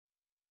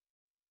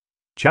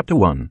Chapter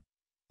 1.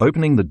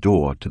 Opening the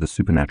Door to the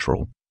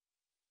Supernatural.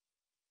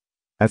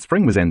 As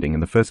spring was ending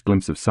and the first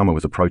glimpse of summer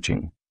was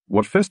approaching,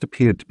 what first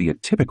appeared to be a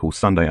typical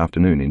Sunday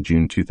afternoon in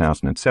June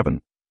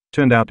 2007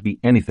 turned out to be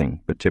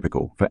anything but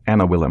typical for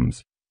Anna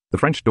Willems. The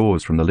French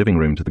doors from the living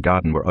room to the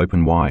garden were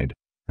open wide,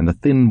 and the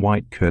thin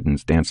white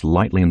curtains danced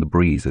lightly in the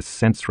breeze as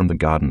scents from the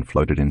garden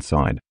floated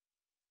inside.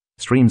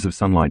 Streams of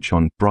sunlight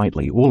shone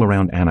brightly all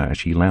around Anna as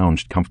she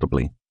lounged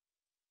comfortably.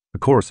 A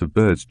chorus of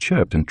birds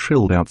chirped and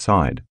trilled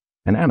outside,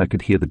 and Anna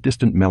could hear the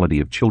distant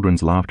melody of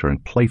children's laughter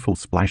and playful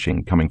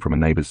splashing coming from a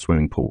neighbor's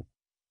swimming pool.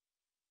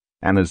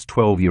 Anna's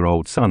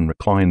 12-year-old son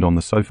reclined on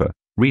the sofa,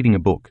 reading a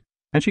book,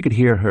 and she could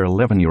hear her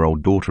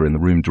 11-year-old daughter in the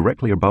room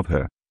directly above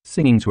her,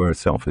 singing to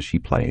herself as she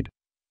played.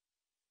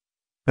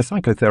 As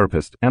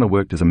psychotherapist, Anna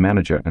worked as a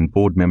manager and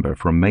board member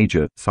for a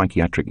major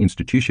psychiatric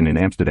institution in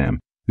Amsterdam,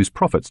 whose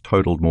profits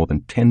totaled more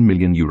than 10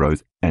 million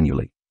euros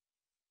annually.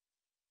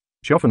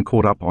 She often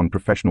caught up on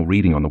professional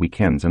reading on the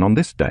weekends, and on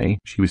this day,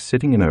 she was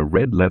sitting in her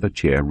red leather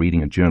chair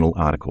reading a journal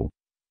article.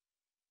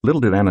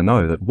 Little did Anna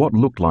know that what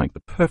looked like the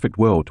perfect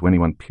world to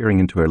anyone peering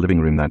into her living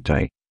room that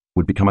day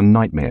would become a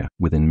nightmare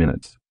within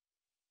minutes.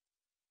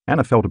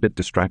 Anna felt a bit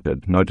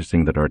distracted,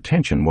 noticing that her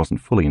attention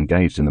wasn't fully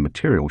engaged in the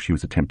material she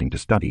was attempting to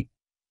study.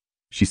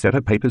 She set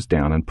her papers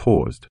down and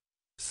paused,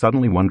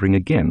 suddenly wondering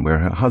again where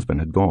her husband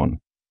had gone.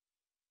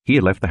 He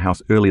had left the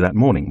house early that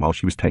morning while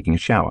she was taking a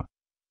shower.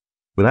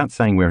 Without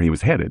saying where he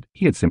was headed,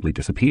 he had simply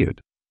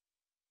disappeared.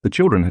 The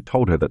children had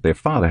told her that their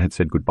father had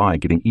said goodbye,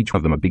 giving each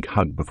of them a big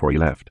hug before he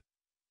left.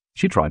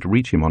 She tried to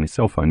reach him on his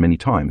cell phone many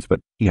times,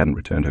 but he hadn't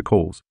returned her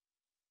calls.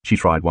 She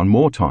tried one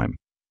more time.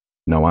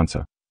 No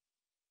answer.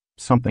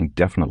 Something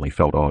definitely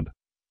felt odd.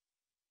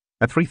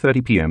 At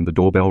 3:30 p.m., the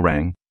doorbell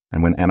rang,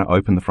 and when Anna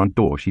opened the front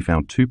door, she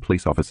found 2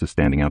 police officers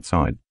standing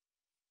outside.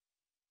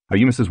 "Are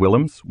you Mrs.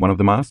 Willems?" one of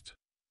them asked.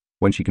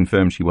 When she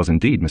confirmed she was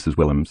indeed Mrs.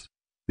 Willems,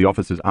 the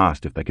officers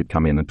asked if they could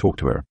come in and talk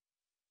to her.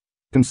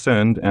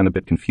 Concerned and a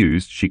bit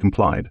confused, she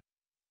complied.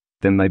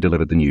 Then they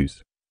delivered the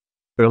news.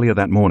 Earlier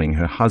that morning,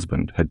 her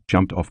husband had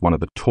jumped off one of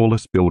the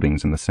tallest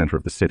buildings in the center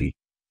of the city.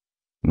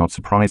 Not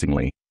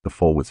surprisingly, the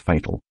fall was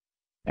fatal.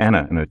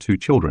 Anna and her 2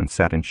 children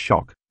sat in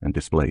shock and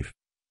disbelief.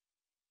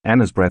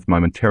 Anna's breath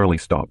momentarily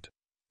stopped,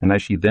 and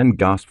as she then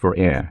gasped for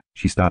air,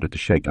 she started to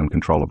shake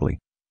uncontrollably.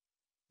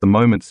 The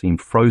moment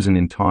seemed frozen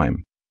in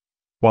time.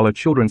 While her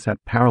children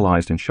sat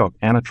paralyzed in shock,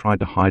 Anna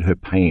tried to hide her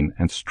pain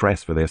and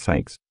stress for their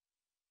sakes.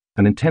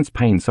 An intense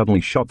pain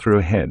suddenly shot through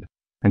her head,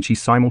 and she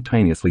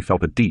simultaneously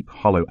felt a deep,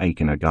 hollow ache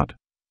in her gut.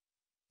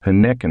 Her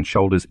neck and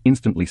shoulders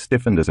instantly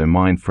stiffened as her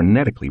mind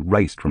frenetically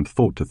raced from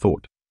thought to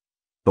thought.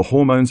 The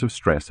hormones of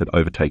stress had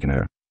overtaken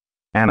her.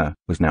 Anna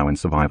was now in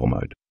survival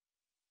mode.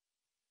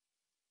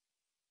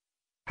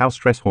 How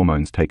stress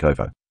hormones take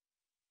over.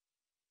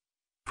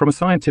 From a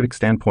scientific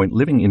standpoint,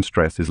 living in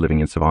stress is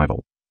living in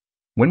survival.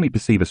 When we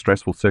perceive a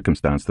stressful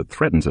circumstance that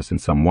threatens us in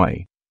some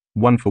way,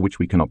 one for which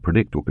we cannot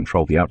predict or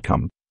control the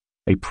outcome,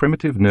 a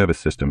primitive nervous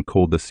system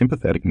called the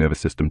sympathetic nervous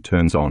system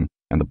turns on,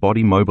 and the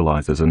body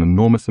mobilizes an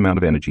enormous amount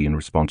of energy in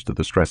response to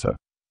the stressor.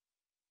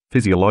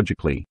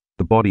 Physiologically,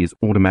 the body is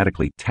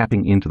automatically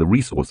tapping into the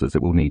resources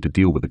it will need to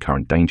deal with the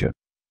current danger.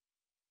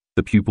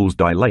 The pupils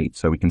dilate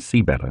so we can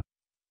see better.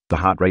 The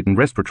heart rate and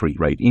respiratory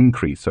rate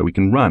increase so we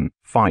can run,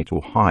 fight,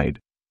 or hide.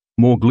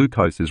 More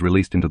glucose is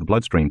released into the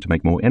bloodstream to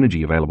make more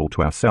energy available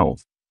to our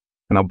cells,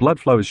 and our blood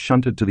flow is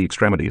shunted to the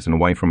extremities and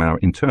away from our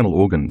internal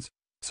organs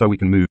so we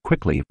can move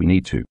quickly if we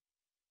need to.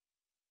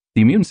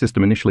 The immune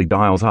system initially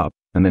dials up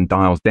and then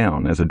dials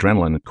down as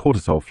adrenaline and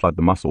cortisol flood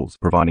the muscles,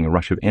 providing a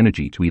rush of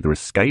energy to either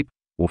escape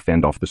or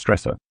fend off the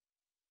stressor.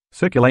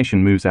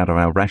 Circulation moves out of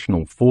our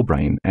rational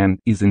forebrain and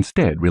is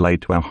instead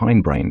relayed to our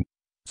hindbrain,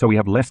 so we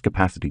have less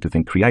capacity to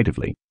think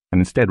creatively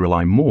and instead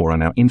rely more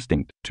on our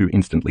instinct to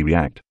instantly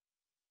react.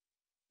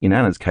 In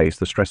Anna's case,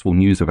 the stressful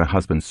news of her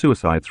husband's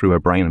suicide threw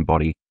her brain and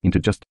body into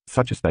just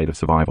such a state of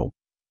survival.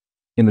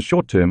 In the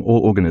short term,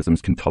 all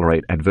organisms can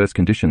tolerate adverse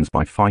conditions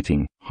by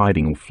fighting,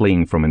 hiding, or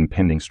fleeing from an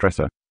impending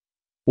stressor.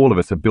 All of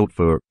us are built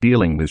for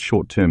dealing with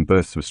short-term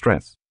bursts of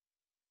stress.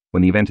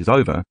 When the event is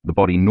over, the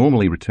body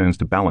normally returns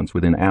to balance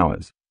within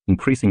hours,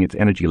 increasing its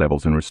energy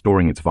levels and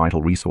restoring its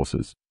vital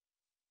resources.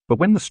 But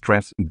when the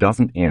stress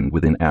doesn't end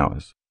within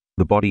hours,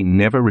 the body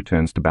never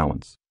returns to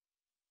balance.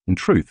 In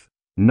truth,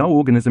 no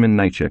organism in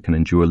nature can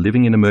endure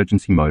living in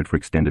emergency mode for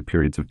extended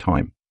periods of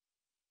time.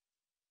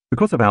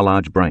 Because of our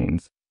large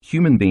brains,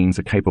 human beings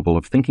are capable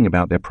of thinking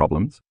about their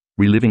problems,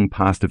 reliving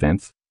past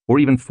events, or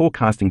even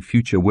forecasting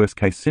future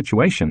worst-case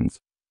situations,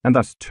 and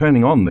thus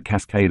turning on the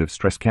cascade of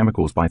stress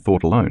chemicals by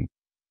thought alone.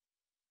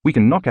 We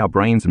can knock our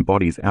brains and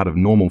bodies out of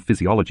normal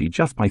physiology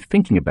just by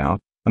thinking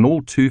about an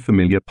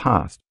all-too-familiar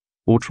past,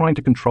 or trying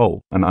to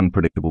control an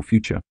unpredictable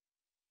future.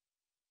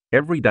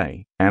 Every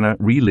day, Anna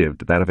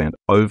relived that event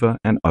over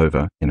and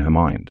over in her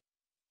mind.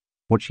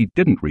 What she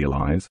didn't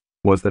realize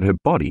was that her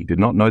body did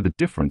not know the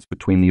difference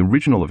between the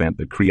original event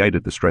that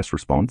created the stress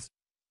response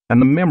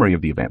and the memory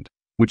of the event,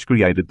 which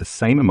created the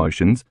same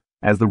emotions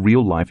as the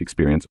real-life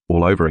experience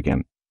all over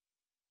again.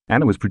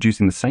 Anna was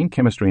producing the same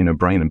chemistry in her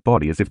brain and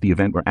body as if the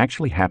event were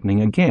actually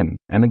happening again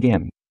and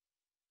again.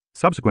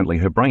 Subsequently,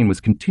 her brain was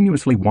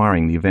continuously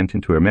wiring the event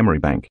into her memory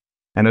bank,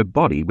 and her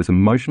body was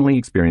emotionally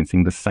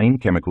experiencing the same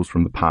chemicals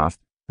from the past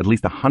at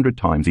least 100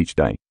 times each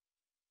day.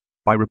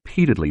 By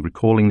repeatedly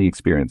recalling the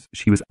experience,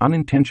 she was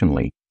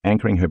unintentionally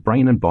anchoring her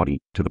brain and body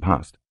to the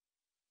past.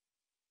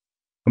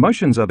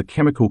 Emotions are the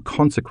chemical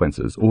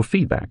consequences or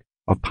feedback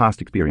of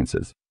past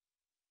experiences.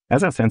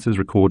 As our senses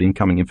record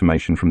incoming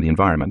information from the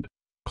environment,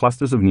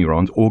 clusters of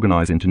neurons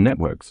organize into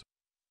networks.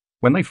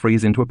 When they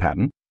freeze into a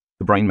pattern,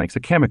 the brain makes a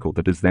chemical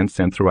that is then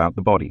sent throughout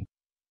the body.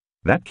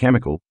 That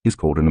chemical is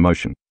called an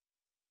emotion.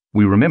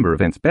 We remember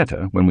events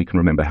better when we can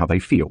remember how they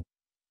feel.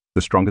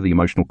 The stronger the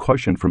emotional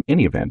quotient from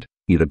any event,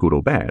 either good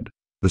or bad,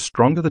 the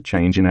stronger the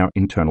change in our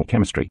internal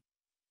chemistry.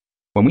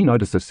 When we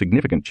notice a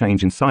significant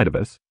change inside of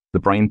us, the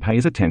brain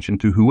pays attention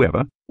to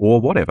whoever or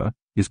whatever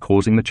is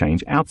causing the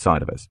change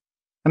outside of us,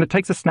 and it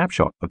takes a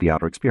snapshot of the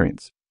outer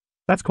experience.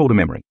 That's called a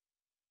memory.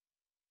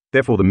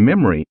 Therefore, the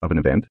memory of an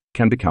event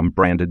can become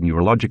branded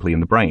neurologically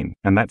in the brain,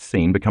 and that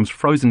scene becomes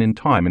frozen in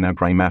time in our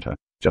grey matter,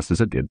 just as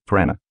it did for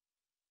Anna.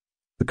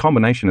 The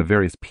combination of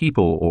various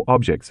people or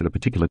objects at a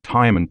particular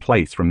time and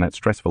place from that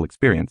stressful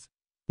experience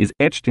is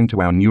etched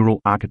into our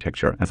neural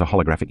architecture as a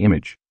holographic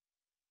image.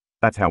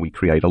 That's how we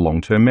create a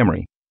long-term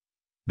memory.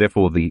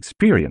 Therefore, the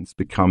experience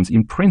becomes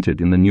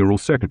imprinted in the neural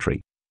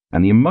circuitry,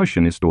 and the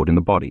emotion is stored in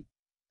the body,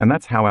 and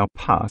that's how our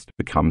past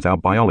becomes our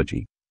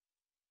biology.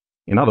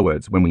 In other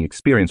words, when we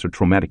experience a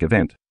traumatic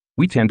event,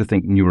 we tend to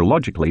think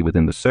neurologically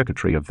within the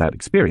circuitry of that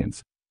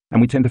experience,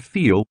 and we tend to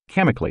feel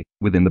chemically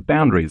within the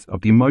boundaries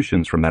of the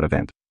emotions from that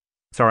event.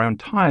 So our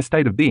entire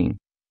state of being,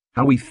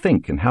 how we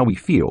think and how we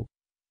feel,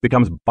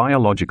 becomes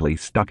biologically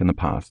stuck in the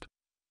past.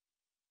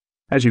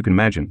 As you can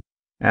imagine,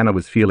 Anna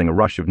was feeling a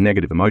rush of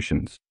negative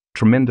emotions,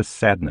 tremendous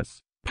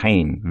sadness,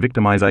 pain,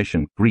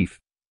 victimization, grief,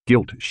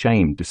 guilt,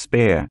 shame,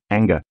 despair,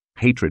 anger,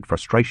 hatred,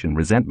 frustration,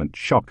 resentment,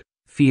 shock,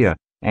 fear,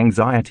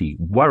 anxiety,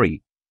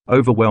 worry,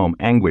 overwhelm,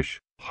 anguish,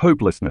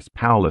 hopelessness,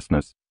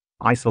 powerlessness,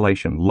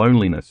 isolation,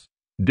 loneliness,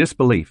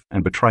 disbelief,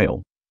 and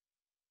betrayal.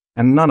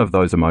 And none of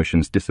those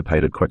emotions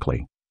dissipated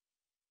quickly.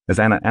 As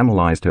Anna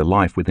analyzed her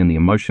life within the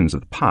emotions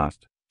of the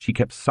past, she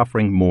kept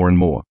suffering more and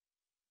more.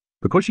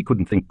 Because she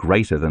couldn't think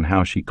greater than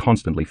how she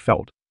constantly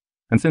felt,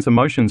 and since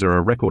emotions are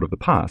a record of the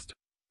past,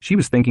 she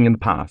was thinking in the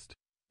past,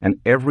 and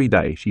every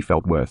day she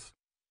felt worse.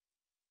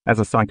 As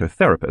a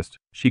psychotherapist,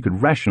 she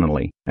could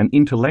rationally and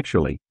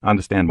intellectually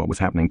understand what was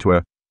happening to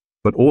her,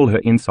 but all her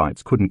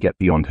insights couldn't get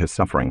beyond her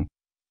suffering.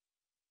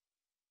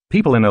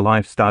 People in her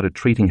life started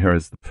treating her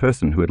as the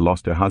person who had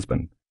lost her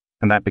husband,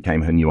 and that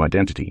became her new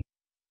identity.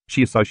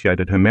 She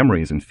associated her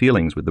memories and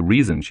feelings with the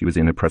reason she was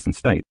in her present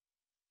state.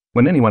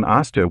 When anyone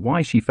asked her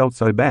why she felt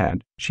so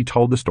bad, she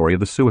told the story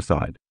of the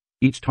suicide,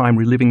 each time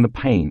reliving the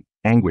pain,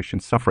 anguish,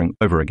 and suffering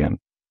over again.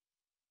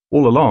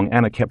 All along,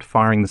 Anna kept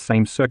firing the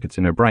same circuits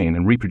in her brain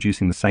and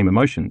reproducing the same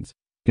emotions,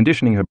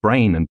 conditioning her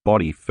brain and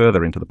body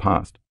further into the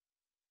past.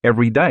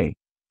 Every day,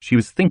 she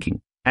was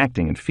thinking,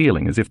 acting, and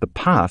feeling as if the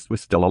past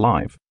was still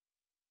alive.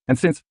 And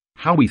since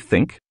how we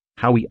think,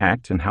 how we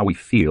act, and how we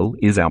feel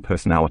is our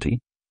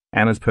personality,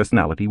 Anna's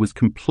personality was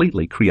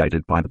completely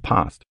created by the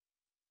past.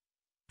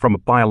 From a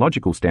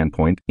biological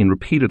standpoint, in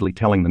repeatedly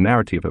telling the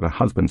narrative of her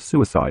husband's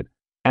suicide,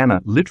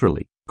 Anna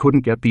literally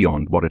couldn't get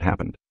beyond what had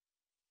happened.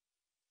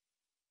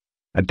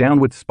 A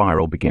downward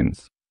spiral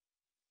begins.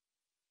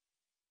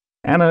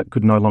 Anna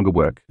could no longer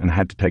work and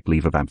had to take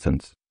leave of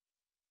absence.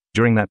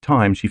 During that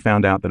time, she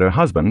found out that her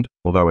husband,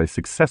 although a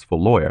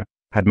successful lawyer,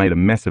 had made a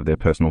mess of their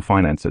personal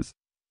finances.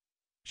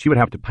 She would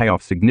have to pay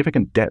off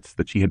significant debts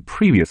that she had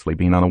previously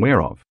been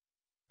unaware of,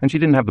 and she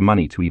didn't have the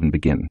money to even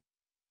begin.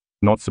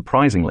 Not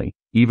surprisingly,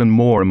 even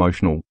more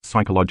emotional,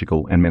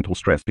 psychological, and mental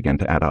stress began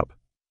to add up.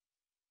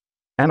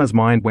 Anna's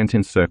mind went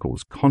in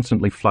circles,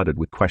 constantly flooded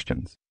with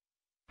questions.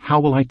 How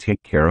will I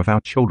take care of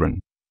our children?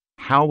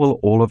 How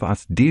will all of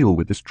us deal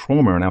with this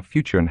trauma in our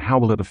future, and how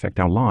will it affect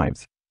our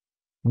lives?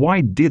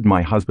 Why did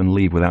my husband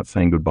leave without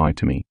saying goodbye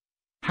to me?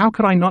 How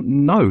could I not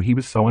know he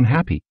was so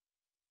unhappy?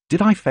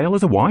 Did I fail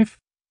as a wife?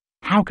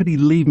 How could he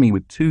leave me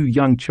with 2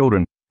 young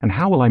children, and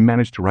how will I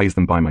manage to raise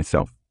them by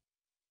myself?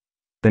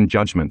 Then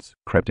judgments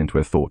crept into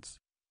her thoughts.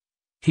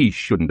 He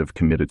shouldn't have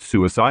committed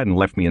suicide and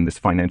left me in this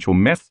financial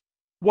mess.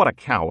 What a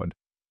coward!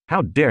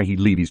 How dare he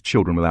leave his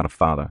children without a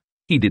father?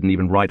 He didn't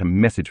even write a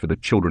message for the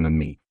children and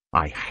me.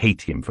 I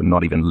hate him for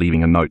not even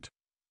leaving a note.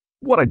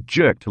 What a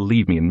jerk to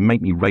leave me and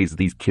make me raise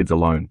these kids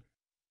alone.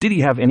 Did he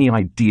have any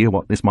idea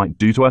what this might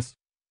do to us?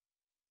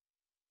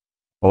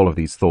 All of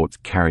these thoughts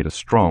carried a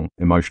strong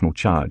emotional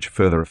charge,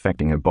 further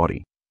affecting her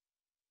body.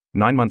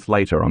 9 months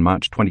later, on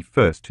March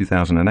 21st,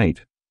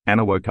 2008,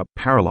 Anna woke up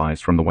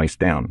paralyzed from the waist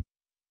down.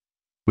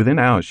 Within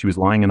hours, she was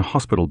lying in a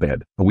hospital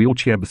bed, a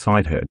wheelchair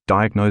beside her,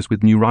 diagnosed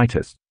with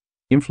neuritis,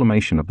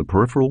 inflammation of the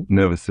peripheral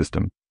nervous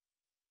system.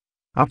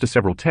 After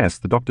several tests,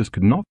 the doctors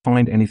could not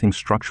find anything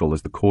structural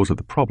as the cause of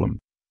the problem,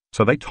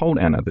 so they told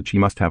Anna that she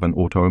must have an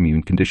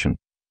autoimmune condition.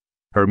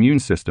 Her immune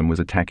system was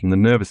attacking the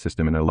nervous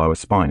system in her lower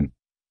spine,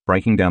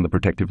 breaking down the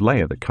protective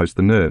layer that coats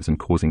the nerves and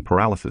causing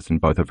paralysis in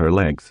both of her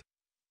legs.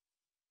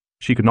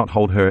 She could not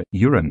hold her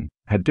urine,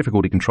 had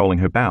difficulty controlling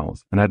her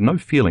bowels, and had no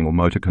feeling or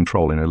motor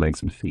control in her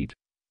legs and feet.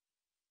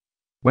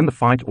 When the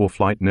fight or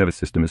flight nervous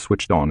system is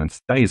switched on and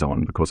stays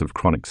on because of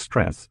chronic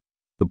stress,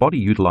 the body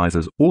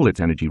utilizes all its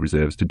energy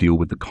reserves to deal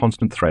with the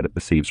constant threat it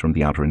perceives from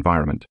the outer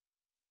environment.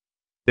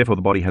 Therefore,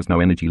 the body has no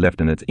energy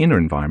left in its inner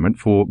environment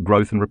for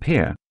growth and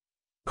repair,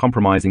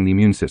 compromising the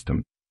immune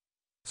system.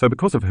 So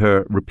because of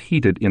her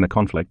repeated inner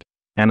conflict,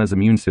 Anna's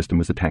immune system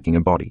was attacking her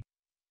body.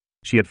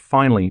 She had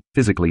finally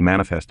physically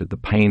manifested the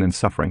pain and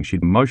suffering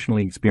she'd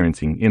emotionally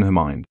experiencing in her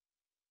mind.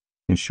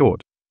 In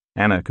short,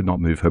 Anna could not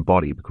move her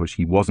body because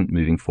she wasn't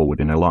moving forward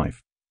in her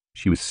life.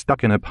 She was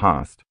stuck in her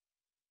past.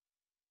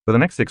 For the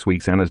next 6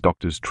 weeks, Anna's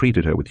doctors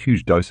treated her with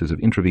huge doses of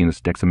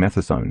intravenous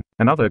dexamethasone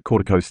and other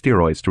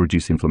corticosteroids to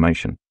reduce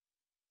inflammation.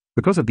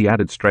 Because of the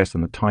added stress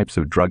and the types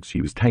of drugs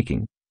she was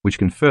taking, which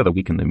can further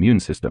weaken the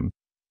immune system,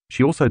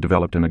 she also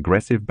developed an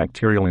aggressive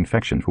bacterial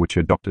infection for which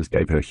her doctors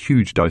gave her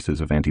huge doses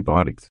of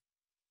antibiotics.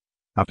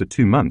 After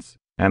 2 months,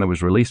 Anna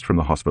was released from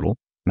the hospital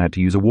and had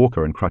to use a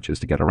walker and crutches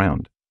to get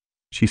around.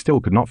 She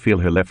still could not feel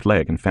her left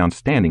leg and found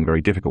standing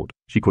very difficult.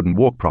 She couldn't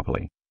walk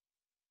properly.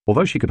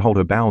 Although she could hold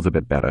her bowels a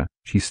bit better,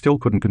 she still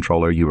couldn't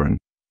control her urine.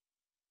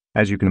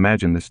 As you can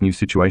imagine, this new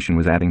situation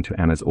was adding to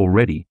Anna's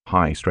already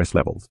high stress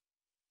levels.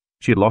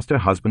 She had lost her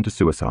husband to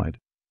suicide.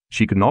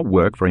 She could not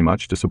work very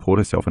much to support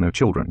herself and her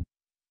children.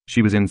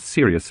 She was in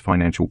serious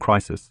financial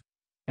crisis,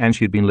 and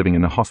she had been living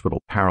in a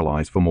hospital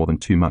paralyzed for more than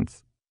 2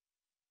 months.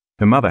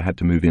 Her mother had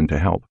to move in to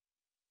help.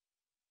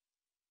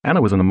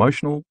 Anna was an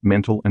emotional,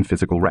 mental, and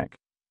physical wreck,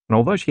 and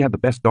although she had the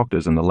best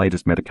doctors and the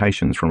latest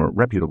medications from a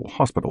reputable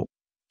hospital,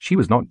 she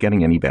was not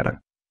getting any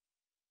better.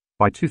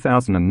 By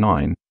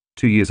 2009,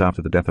 2 years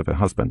after the death of her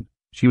husband,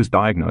 she was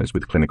diagnosed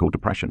with clinical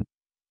depression,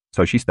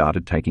 so she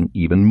started taking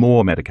even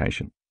more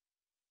medication.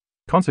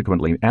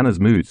 Consequently, Anna's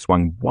mood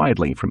swung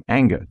widely from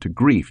anger to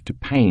grief to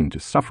pain to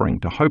suffering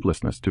to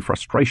hopelessness to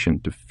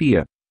frustration to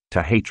fear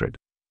to hatred.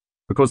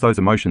 Because those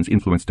emotions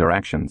influenced her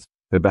actions,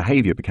 her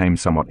behavior became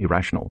somewhat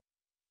irrational.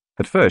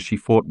 At first, she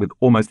fought with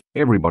almost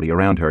everybody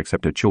around her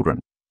except her children,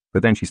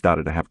 but then she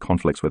started to have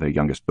conflicts with her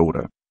youngest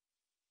daughter.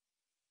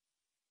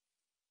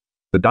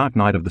 The dark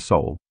night of the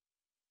soul.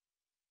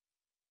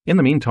 In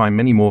the meantime,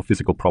 many more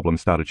physical problems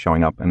started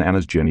showing up, and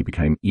Anna's journey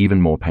became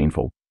even more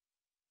painful.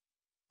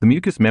 The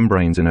mucous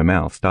membranes in her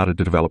mouth started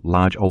to develop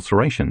large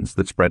ulcerations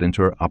that spread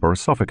into her upper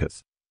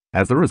esophagus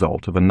as the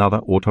result of another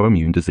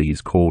autoimmune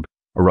disease called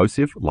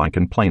erosive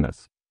lichen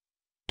planus.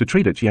 To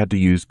treat it, she had to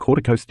use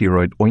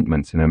corticosteroid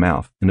ointments in her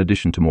mouth in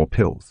addition to more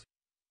pills.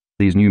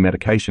 These new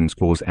medications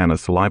caused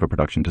Anna's saliva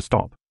production to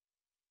stop.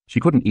 She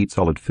couldn't eat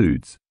solid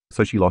foods,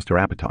 so she lost her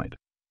appetite.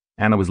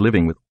 Anna was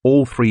living with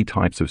all 3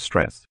 types of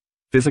stress,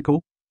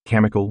 physical,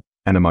 chemical,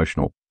 and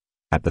emotional,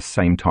 at the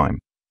same time.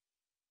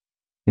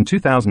 In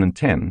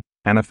 2010,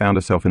 Anna found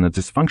herself in a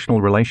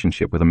dysfunctional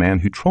relationship with a man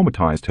who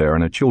traumatized her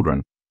and her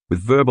children with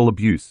verbal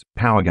abuse,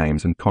 power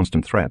games, and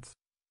constant threats.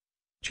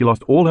 She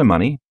lost all her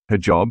money, her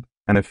job,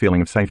 and her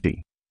feeling of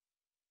safety.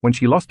 When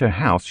she lost her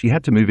house, she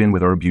had to move in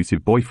with her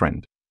abusive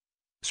boyfriend.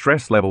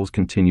 Stress levels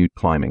continued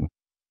climbing.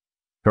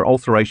 Her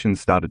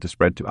ulcerations started to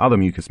spread to other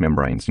mucous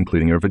membranes,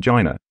 including her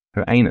vagina,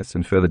 her anus,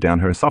 and further down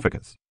her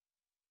esophagus.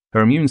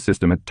 Her immune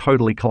system had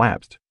totally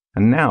collapsed,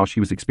 and now she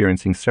was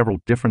experiencing several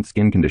different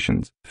skin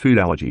conditions, food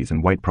allergies,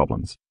 and weight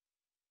problems.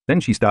 Then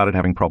she started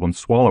having problems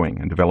swallowing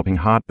and developing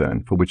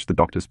heartburn, for which the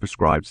doctors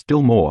prescribed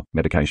still more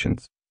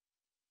medications.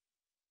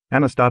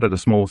 Anna started a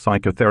small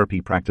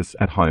psychotherapy practice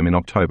at home in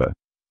October.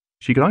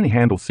 She could only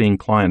handle seeing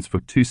clients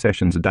for 2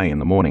 sessions a day in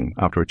the morning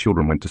after her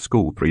children went to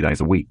school 3 days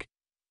a week.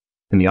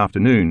 In the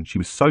afternoon, she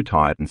was so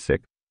tired and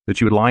sick that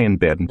she would lie in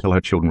bed until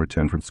her children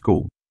returned from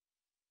school.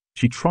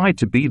 She tried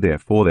to be there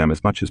for them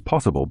as much as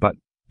possible, but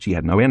she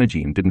had no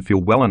energy and didn't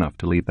feel well enough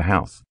to leave the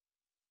house.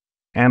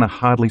 Anna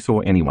hardly saw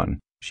anyone.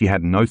 She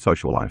had no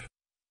social life.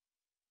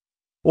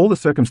 All the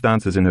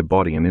circumstances in her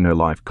body and in her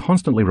life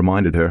constantly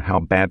reminded her how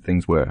bad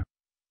things were.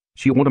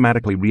 She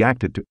automatically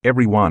reacted to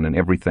everyone and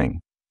everything.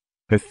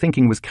 Her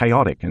thinking was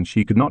chaotic and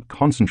she could not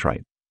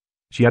concentrate.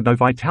 She had no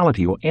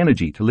vitality or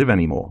energy to live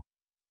anymore.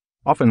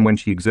 Often when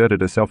she exerted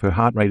herself, her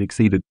heart rate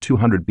exceeded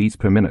 200 beats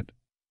per minute.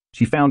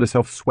 She found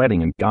herself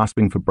sweating and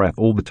gasping for breath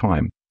all the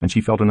time, and she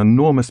felt an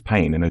enormous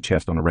pain in her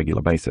chest on a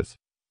regular basis.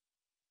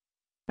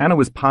 Anna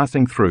was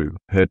passing through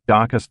her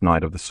darkest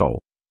night of the soul.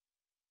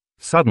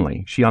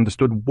 Suddenly, she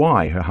understood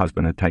why her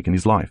husband had taken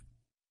his life.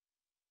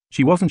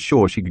 She wasn't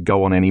sure she could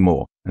go on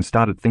anymore and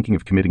started thinking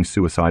of committing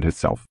suicide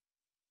herself.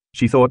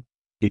 She thought,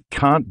 it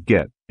can't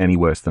get any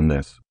worse than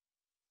this.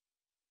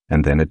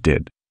 And then it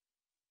did.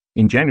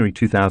 In January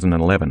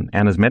 2011,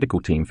 Anna's medical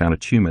team found a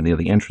tumor near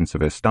the entrance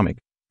of her stomach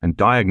and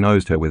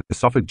diagnosed her with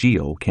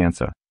esophageal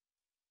cancer.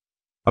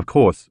 Of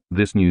course,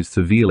 this news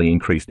severely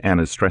increased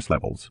Anna's stress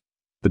levels.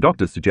 The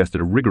doctors suggested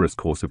a rigorous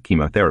course of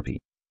chemotherapy.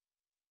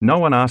 No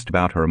one asked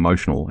about her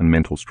emotional and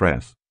mental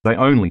stress. They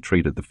only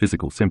treated the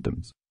physical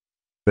symptoms.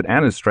 But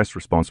Anna's stress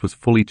response was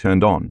fully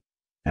turned on,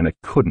 and it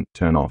couldn't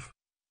turn off.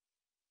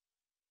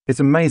 It's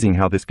amazing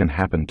how this can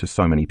happen to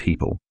so many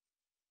people.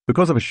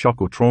 Because of a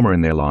shock or trauma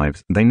in their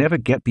lives, they never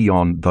get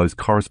beyond those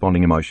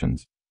corresponding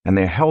emotions, and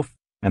their health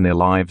and their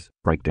lives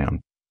break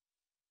down.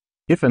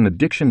 If an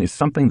addiction is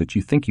something that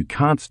you think you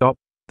can't stop,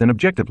 then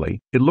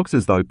objectively, it looks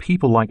as though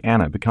people like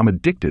Anna become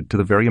addicted to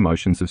the very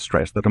emotions of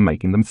stress that are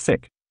making them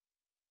sick.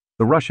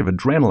 The rush of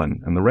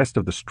adrenaline and the rest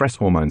of the stress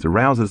hormones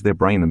arouses their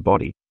brain and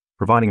body,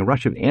 providing a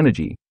rush of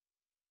energy.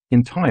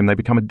 In time, they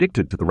become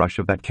addicted to the rush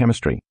of that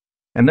chemistry,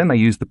 and then they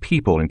use the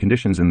people and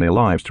conditions in their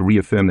lives to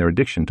reaffirm their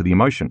addiction to the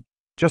emotion,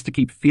 just to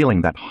keep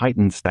feeling that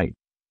heightened state.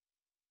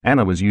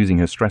 Anna was using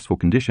her stressful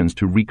conditions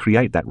to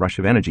recreate that rush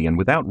of energy, and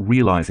without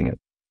realizing it,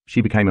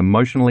 she became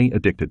emotionally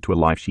addicted to a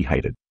life she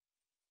hated.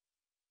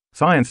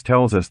 Science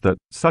tells us that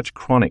such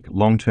chronic,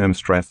 long-term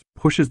stress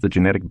pushes the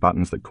genetic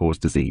buttons that cause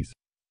disease.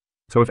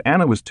 So if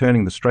Anna was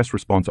turning the stress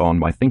response on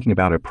by thinking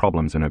about her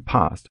problems in her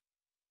past,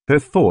 her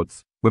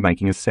thoughts were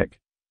making her sick.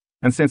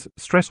 And since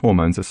stress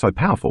hormones are so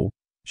powerful,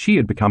 she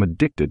had become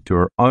addicted to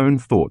her own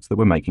thoughts that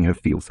were making her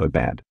feel so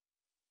bad.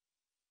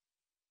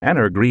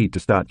 Anna agreed to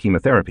start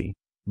chemotherapy,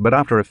 but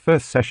after her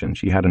first session,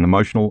 she had an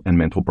emotional and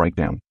mental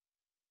breakdown.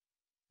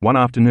 One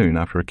afternoon,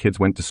 after her kids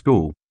went to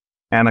school,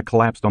 Anna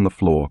collapsed on the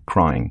floor,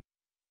 crying.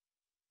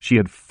 She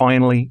had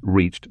finally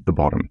reached the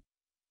bottom.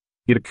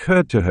 It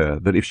occurred to her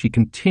that if she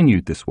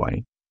continued this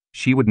way,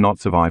 she would not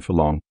survive for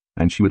long,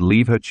 and she would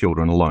leave her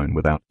children alone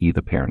without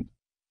either parent.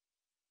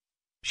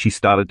 She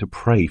started to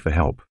pray for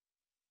help.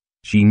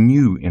 She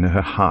knew in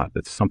her heart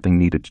that something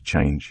needed to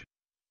change.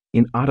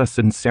 In utter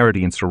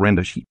sincerity and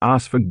surrender, she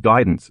asked for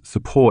guidance,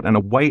 support, and a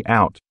way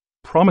out,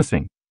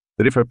 promising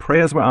that if her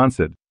prayers were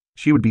answered,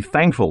 she would be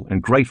thankful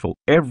and grateful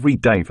every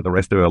day for the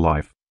rest of her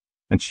life,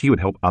 and she would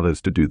help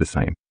others to do the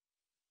same.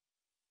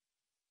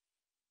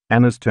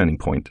 Anna's turning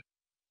point.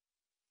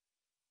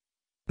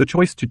 The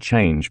choice to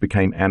change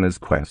became Anna's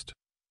quest.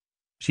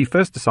 She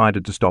first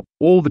decided to stop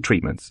all the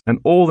treatments and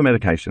all the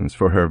medications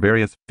for her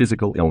various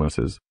physical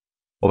illnesses,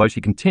 although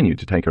she continued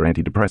to take her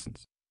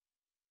antidepressants.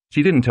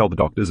 She didn't tell the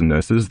doctors and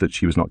nurses that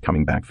she was not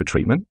coming back for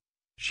treatment.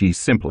 She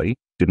simply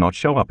did not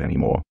show up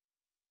anymore.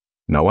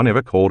 No one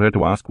ever called her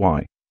to ask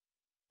why.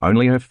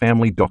 Only her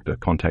family doctor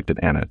contacted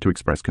Anna to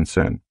express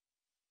concern.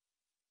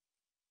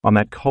 On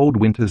that cold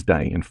winter's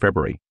day in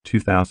February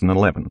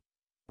 2011,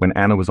 when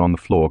Anna was on the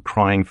floor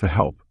crying for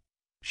help,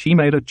 she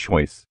made a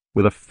choice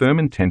with a firm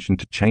intention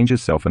to change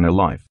herself and her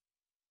life,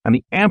 and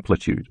the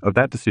amplitude of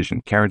that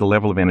decision carried a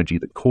level of energy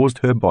that caused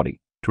her body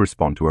to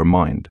respond to her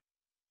mind.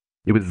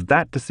 It was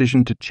that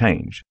decision to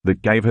change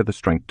that gave her the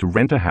strength to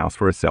rent a house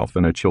for herself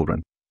and her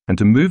children, and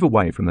to move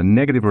away from the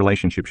negative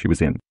relationship she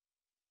was in.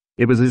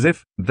 It was as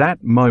if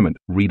that moment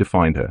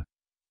redefined her.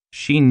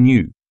 She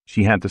knew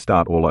she had to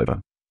start all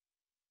over.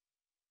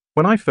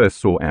 When I first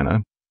saw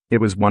Anna, it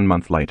was 1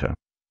 month later.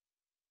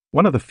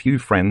 One of the few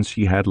friends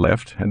she had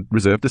left had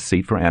reserved a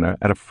seat for Anna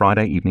at a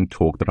Friday evening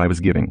talk that I was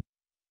giving.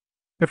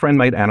 Her friend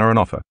made Anna an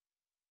offer.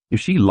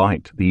 If she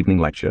liked the evening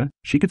lecture,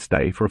 she could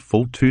stay for a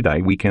full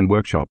 2-day weekend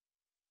workshop.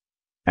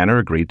 Anna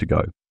agreed to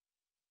go.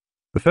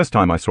 The first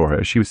time I saw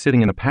her, she was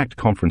sitting in a packed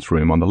conference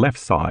room on the left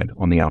side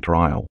on the outer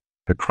aisle,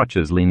 her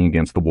crutches leaning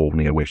against the wall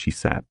near where she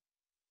sat.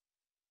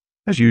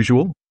 As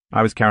usual,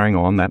 I was carrying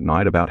on that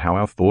night about how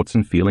our thoughts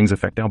and feelings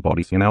affect our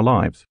bodies and our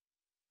lives.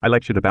 I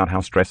lectured about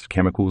how stress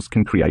chemicals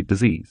can create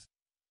disease.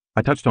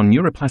 I touched on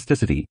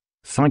neuroplasticity,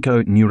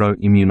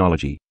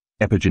 psychoneuroimmunology,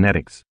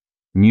 epigenetics,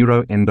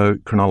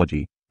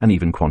 neuroendocrinology, and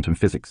even quantum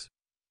physics.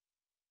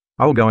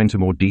 I will go into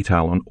more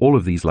detail on all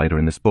of these later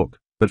in this book,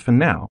 but for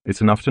now,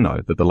 it's enough to know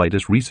that the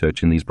latest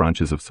research in these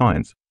branches of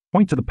science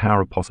point to the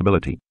power of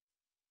possibility.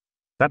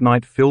 That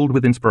night, filled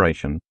with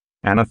inspiration,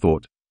 Anna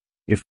thought,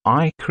 if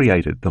I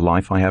created the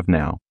life I have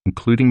now,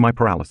 including my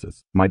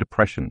paralysis, my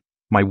depression,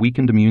 my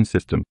weakened immune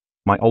system,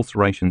 my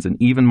ulcerations, and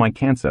even my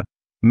cancer,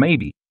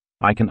 maybe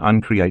I can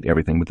uncreate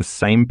everything with the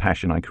same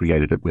passion I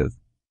created it with.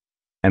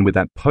 And with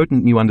that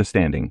potent new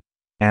understanding,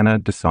 Anna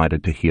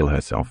decided to heal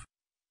herself.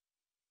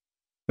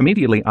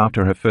 Immediately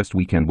after her first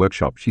weekend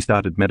workshop, she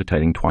started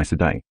meditating twice a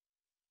day.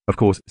 Of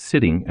course,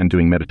 sitting and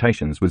doing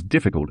meditations was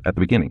difficult at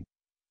the beginning.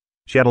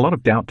 She had a lot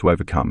of doubt to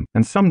overcome,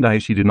 and some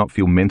days she did not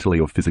feel mentally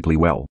or physically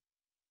well.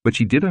 But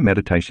she did her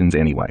meditations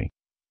anyway.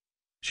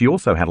 She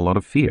also had a lot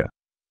of fear.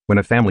 When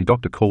her family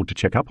doctor called to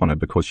check up on her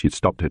because she had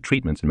stopped her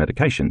treatments and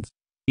medications,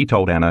 he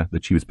told Anna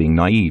that she was being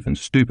naive and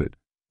stupid,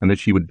 and that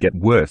she would get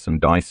worse and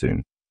die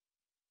soon.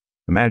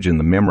 Imagine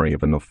the memory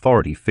of an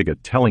authority figure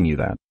telling you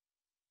that.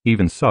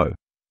 Even so,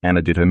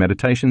 Anna did her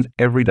meditations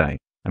every day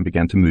and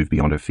began to move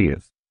beyond her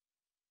fears.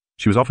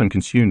 She was often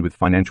consumed with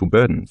financial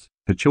burdens,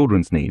 her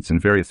children's needs, and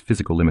various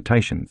physical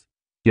limitations,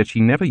 yet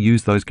she never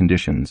used those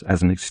conditions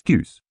as an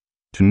excuse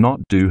to not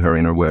do her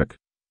inner work.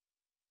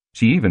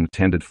 She even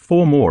attended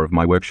 4 more of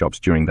my workshops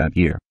during that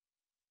year.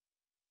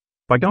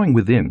 By going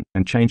within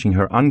and changing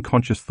her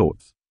unconscious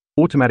thoughts,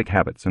 automatic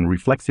habits, and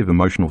reflexive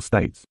emotional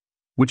states,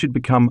 which had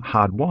become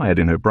hardwired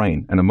in her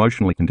brain and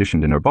emotionally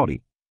conditioned in her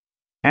body,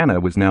 Anna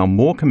was now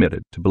more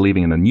committed to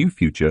believing in a new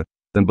future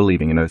than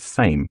believing in her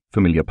same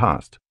familiar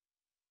past.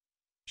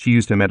 She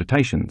used her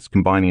meditations,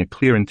 combining a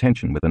clear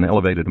intention with an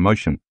elevated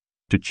emotion,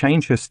 to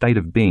change her state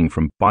of being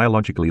from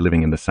biologically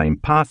living in the same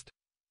past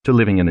to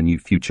living in a new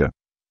future.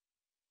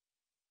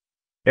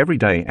 Every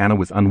day, Anna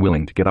was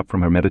unwilling to get up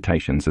from her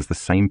meditations as the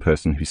same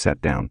person who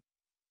sat down.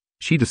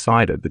 She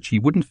decided that she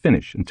wouldn't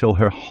finish until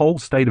her whole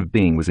state of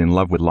being was in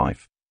love with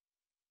life.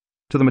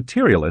 To the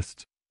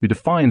materialist, who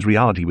defines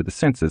reality with the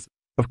senses,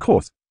 of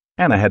course,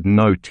 Anna had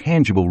no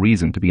tangible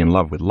reason to be in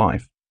love with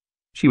life.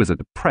 She was a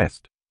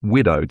depressed,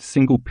 widowed,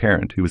 single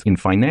parent who was in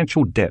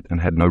financial debt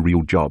and had no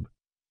real job.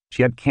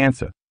 She had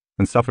cancer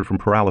and suffered from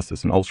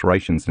paralysis and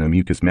ulcerations in her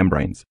mucous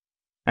membranes.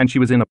 And she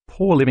was in a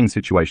poor living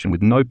situation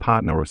with no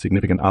partner or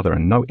significant other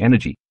and no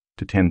energy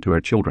to tend to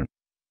her children.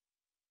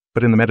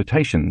 But in the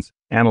meditations,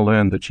 Anna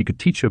learned that she could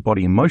teach her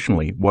body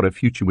emotionally what her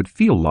future would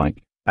feel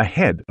like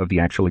ahead of the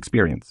actual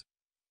experience.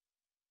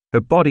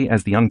 Her body,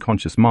 as the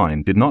unconscious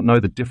mind, did not know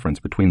the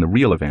difference between the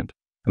real event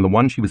and the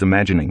one she was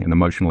imagining and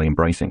emotionally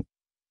embracing.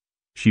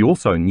 She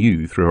also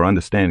knew, through her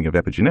understanding of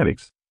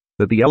epigenetics,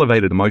 that the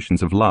elevated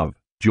emotions of love,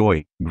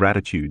 joy,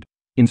 gratitude,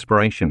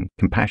 inspiration,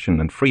 compassion,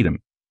 and freedom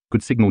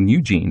could signal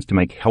new genes to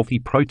make healthy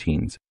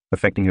proteins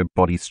affecting her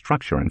body's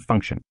structure and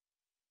function.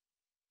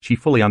 She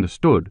fully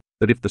understood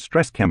that if the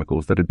stress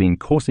chemicals that had been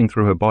coursing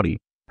through her body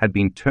had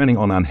been turning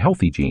on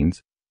unhealthy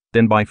genes,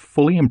 then by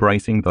fully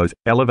embracing those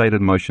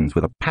elevated emotions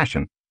with a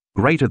passion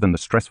greater than the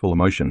stressful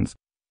emotions,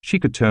 she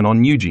could turn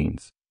on new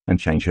genes and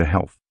change her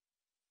health.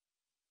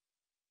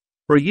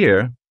 For a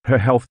year, her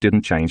health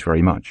didn't change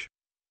very much,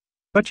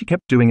 but she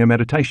kept doing her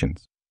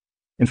meditations.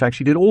 In fact,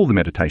 she did all the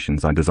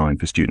meditations I designed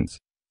for students.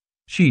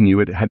 She knew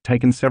it had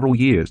taken several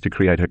years to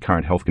create her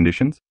current health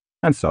conditions,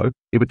 and so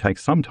it would take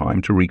some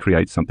time to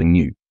recreate something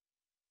new.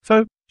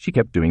 So she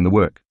kept doing the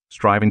work,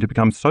 striving to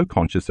become so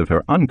conscious of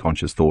her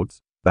unconscious thoughts,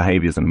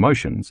 behaviors, and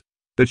emotions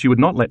that she would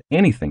not let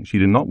anything she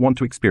did not want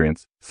to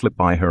experience slip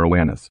by her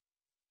awareness.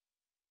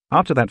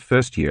 After that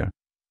first year,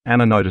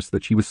 Anna noticed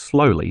that she was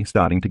slowly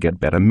starting to get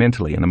better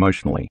mentally and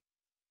emotionally.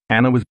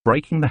 Anna was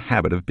breaking the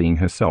habit of being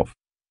herself,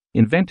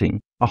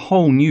 inventing a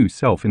whole new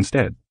self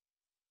instead.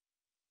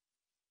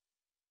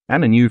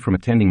 Anna knew from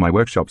attending my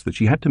workshops that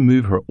she had to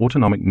move her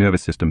autonomic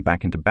nervous system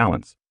back into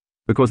balance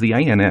because the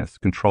ANS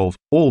controls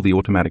all the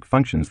automatic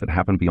functions that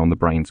happen beyond the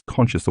brain's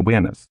conscious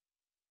awareness: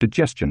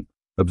 digestion,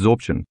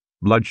 absorption,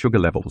 blood sugar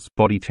levels,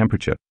 body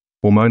temperature,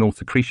 hormonal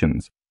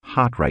secretions,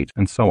 heart rate,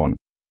 and so on.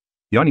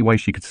 The only way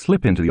she could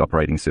slip into the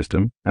operating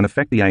system and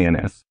affect the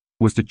ANS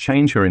was to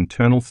change her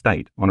internal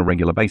state on a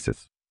regular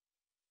basis.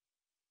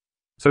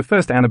 So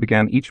first, Anna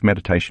began each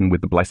meditation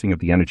with the blessing of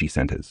the energy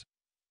centers.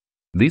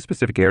 These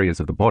specific areas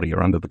of the body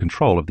are under the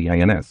control of the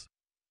ANS.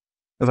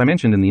 As I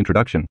mentioned in the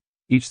introduction,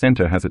 each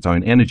center has its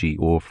own energy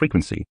or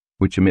frequency,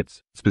 which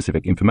emits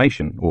specific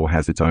information or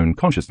has its own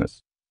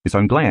consciousness, its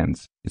own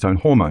glands, its own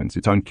hormones,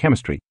 its own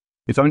chemistry,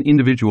 its own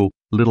individual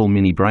little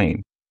mini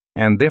brain,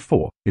 and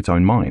therefore its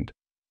own mind.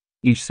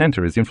 Each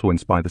center is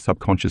influenced by the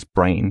subconscious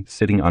brain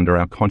sitting under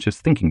our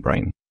conscious thinking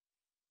brain.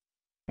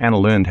 Anna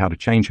learned how to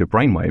change her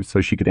brainwaves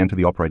so she could enter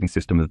the operating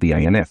system of the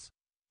ANS,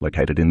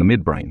 located in the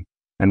midbrain,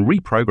 and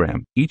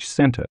reprogram each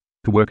center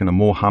to work in a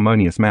more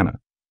harmonious manner.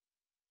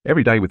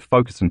 Every day with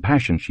focus and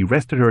passion, she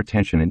rested her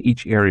attention in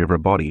each area of her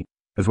body,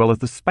 as well as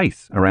the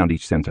space around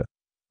each center,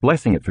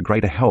 blessing it for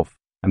greater health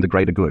and the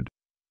greater good.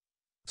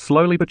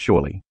 Slowly but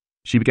surely,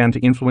 she began to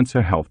influence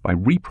her health by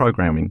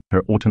reprogramming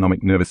her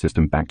autonomic nervous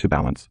system back to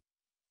balance.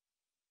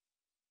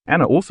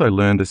 Anna also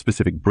learned a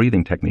specific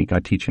breathing technique I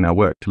teach in our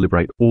work to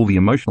liberate all the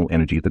emotional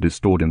energy that is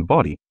stored in the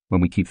body when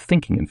we keep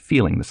thinking and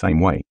feeling the same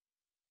way.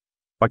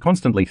 By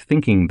constantly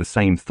thinking the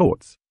same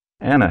thoughts,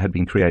 Anna had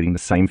been creating the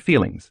same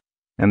feelings,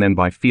 and then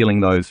by feeling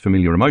those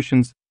familiar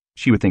emotions,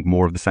 she would think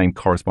more of the same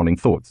corresponding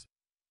thoughts.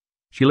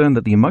 She learned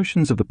that the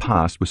emotions of the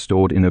past were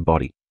stored in her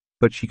body,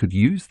 but she could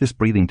use this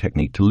breathing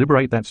technique to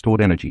liberate that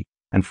stored energy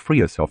and free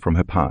herself from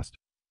her past.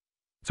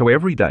 So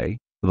every day,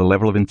 with a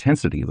level of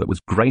intensity that was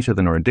greater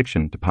than her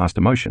addiction to past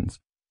emotions,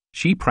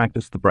 she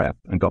practiced the breath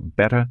and got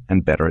better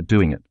and better at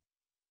doing it.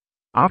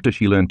 After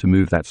she learned to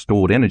move that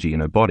stored energy in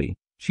her body,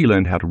 she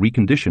learned how to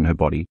recondition her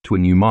body to a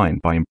new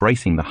mind by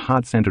embracing the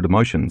heart-centered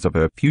emotions of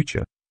her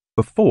future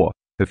before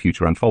her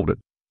future unfolded.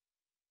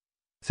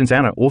 Since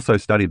Anna also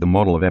studied the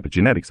model of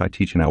epigenetics I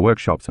teach in our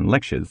workshops and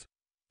lectures,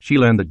 she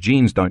learned that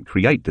genes don't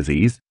create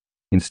disease.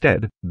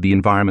 Instead, the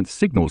environment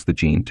signals the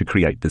gene to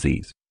create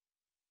disease.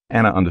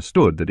 Anna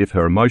understood that if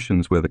her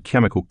emotions were the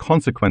chemical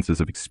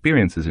consequences of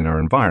experiences in her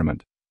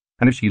environment,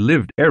 and if she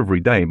lived every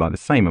day by the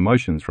same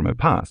emotions from her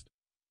past,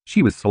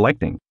 she was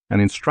selecting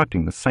and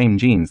instructing the same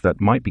genes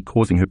that might be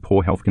causing her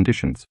poor health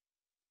conditions.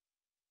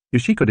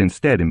 If she could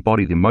instead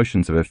embody the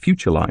emotions of her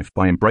future life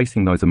by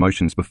embracing those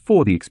emotions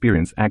before the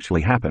experience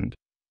actually happened,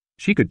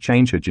 she could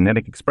change her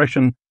genetic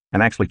expression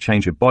and actually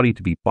change her body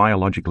to be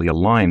biologically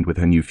aligned with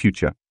her new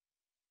future.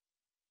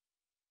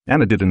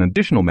 Anna did an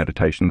additional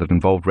meditation that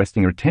involved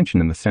resting her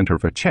attention in the center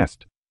of her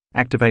chest,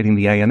 activating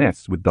the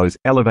ANS with those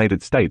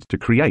elevated states to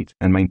create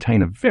and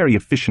maintain a very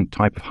efficient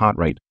type of heart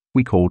rate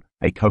we call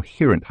a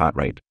coherent heart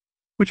rate,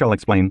 which I'll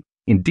explain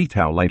in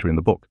detail later in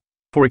the book,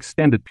 for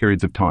extended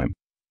periods of time.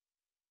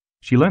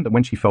 She learned that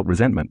when she felt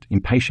resentment,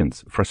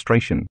 impatience,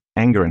 frustration,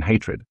 anger, and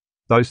hatred,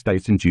 those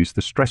states induced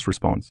the stress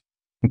response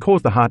and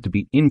caused the heart to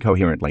beat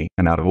incoherently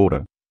and out of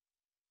order.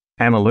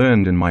 Anna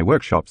learned in my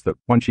workshops that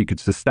once she could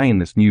sustain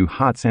this new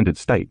heart-centered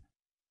state,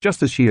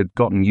 just as she had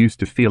gotten used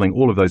to feeling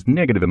all of those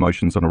negative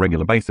emotions on a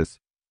regular basis,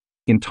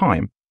 in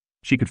time,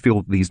 she could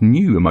feel these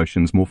new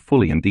emotions more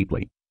fully and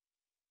deeply.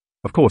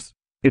 Of course,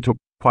 it took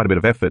quite a bit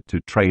of effort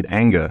to trade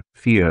anger,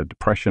 fear,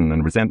 depression,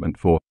 and resentment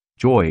for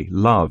joy,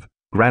 love,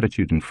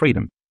 gratitude, and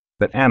freedom,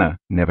 but Anna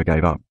never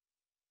gave up.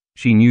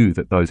 She knew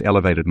that those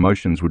elevated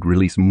emotions would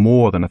release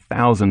more than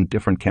 1,000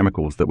 different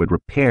chemicals that would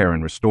repair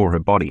and restore her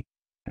body,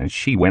 and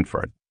she went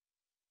for it.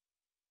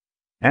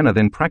 Anna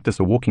then practiced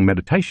a walking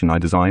meditation I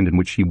designed in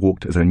which she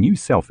walked as her new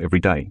self every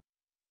day.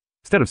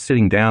 Instead of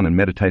sitting down and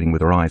meditating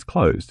with her eyes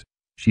closed,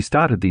 she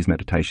started these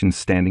meditations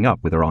standing up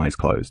with her eyes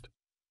closed.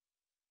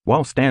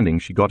 While standing,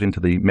 she got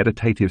into the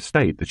meditative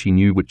state that she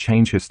knew would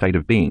change her state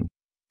of being,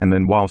 and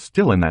then while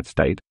still in that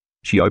state,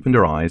 she opened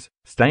her eyes,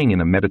 staying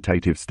in a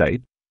meditative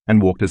state,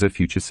 and walked as her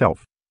future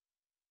self.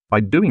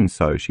 By doing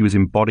so, she was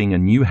embodying a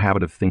new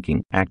habit of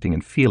thinking, acting,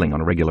 and feeling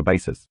on a regular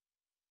basis.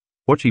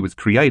 What she was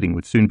creating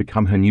would soon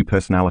become her new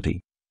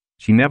personality.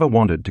 She never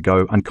wanted to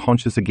go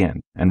unconscious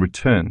again and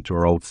return to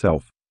her old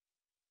self.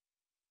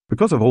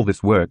 Because of all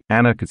this work,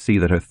 Anna could see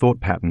that her thought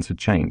patterns had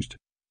changed.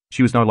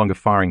 She was no longer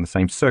firing the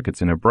same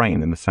circuits in her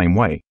brain in the same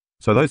way,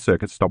 so those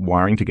circuits stopped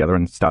wiring together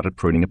and started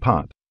pruning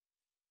apart.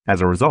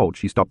 As a result,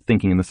 she stopped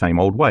thinking in the same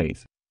old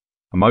ways.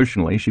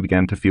 Emotionally, she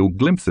began to feel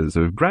glimpses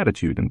of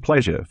gratitude and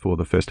pleasure for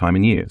the first time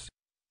in years.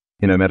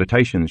 In her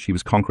meditations, she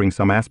was conquering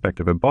some aspect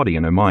of her body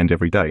and her mind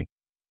every day.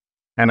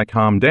 Anna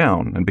calmed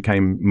down and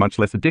became much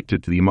less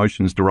addicted to the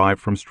emotions derived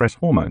from stress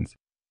hormones.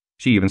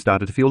 She even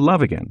started to feel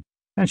love again,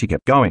 and she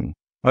kept going,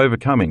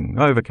 overcoming,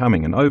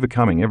 and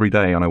overcoming every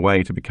day on her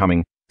way to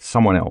becoming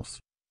someone else.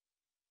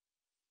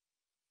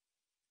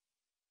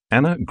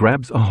 Anna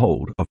grabs a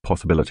hold of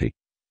possibility.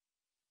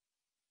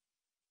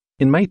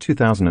 In May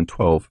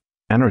 2012,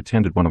 Anna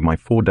attended one of my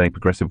 4-day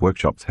progressive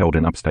workshops held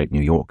in upstate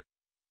New York.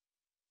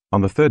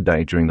 On the third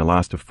day, during the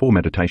last of 4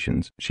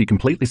 meditations, she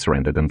completely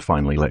surrendered and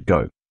finally let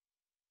go.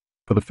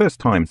 For the first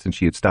time since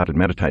she had started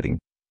meditating,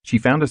 she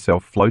found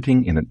herself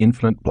floating in an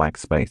infinite black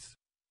space,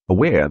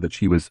 aware that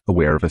she was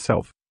aware of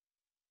herself.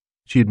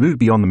 She had moved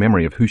beyond the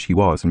memory of who she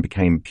was and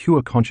became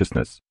pure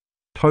consciousness,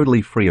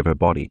 totally free of her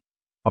body,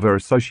 of her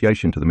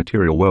association to the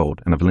material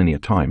world and of linear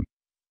time.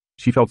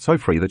 She felt so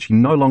free that she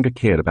no longer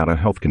cared about her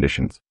health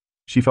conditions.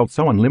 She felt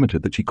so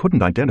unlimited that she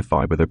couldn't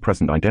identify with her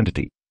present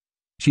identity.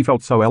 She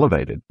felt so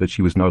elevated that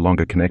she was no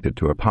longer connected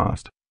to her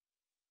past.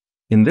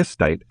 In this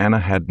state, Anna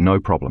had no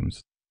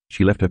problems.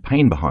 She left her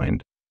pain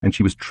behind, and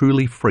she was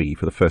truly free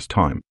for the first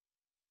time.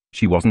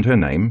 She wasn't her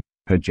name,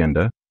 her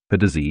gender, her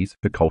disease,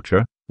 her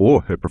culture,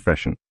 or her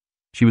profession.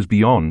 She was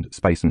beyond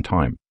space and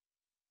time.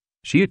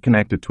 She had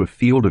connected to a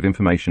field of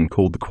information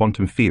called the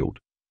quantum field,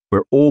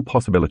 where all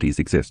possibilities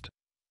exist.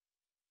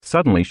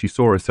 Suddenly, she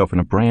saw herself in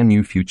a brand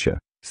new future,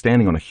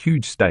 standing on a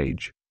huge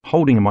stage,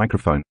 holding a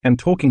microphone and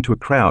talking to a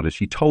crowd as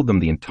she told them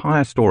the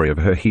entire story of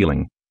her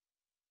healing.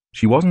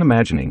 She wasn't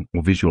imagining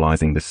or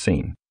visualizing this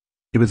scene.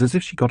 It was as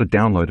if she got a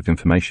download of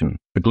information,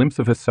 a glimpse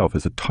of herself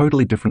as a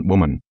totally different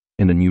woman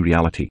in a new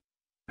reality.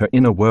 Her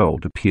inner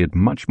world appeared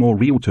much more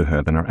real to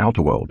her than her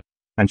outer world,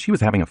 and she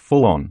was having a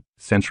full-on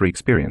sensory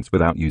experience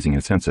without using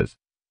her senses.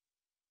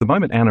 The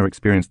moment Anna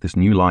experienced this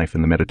new life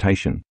in the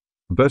meditation,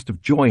 a burst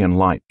of joy and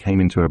light came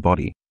into her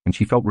body, and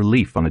she felt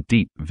relief on a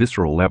deep,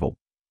 visceral level.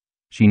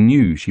 She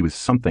knew she was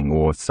something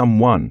or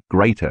someone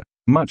greater,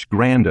 much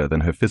grander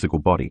than her physical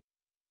body.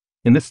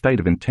 In this state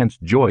of intense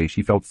joy,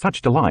 she felt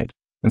such delight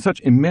and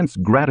such immense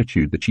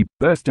gratitude that she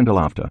burst into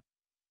laughter.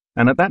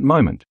 And at that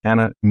moment,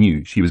 Anna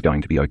knew she was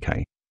going to be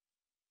okay.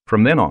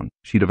 From then on,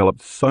 she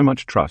developed so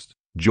much trust,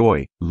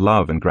 joy,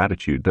 love, and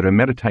gratitude that her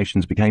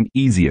meditations became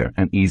easier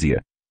and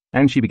easier,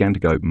 and she began to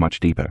go much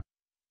deeper.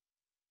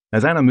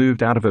 As Anna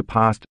moved out of her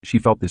past, she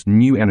felt this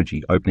new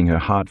energy opening her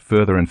heart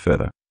further and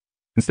further.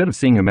 Instead of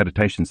seeing her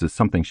meditations as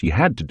something she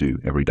had to do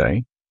every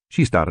day,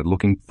 she started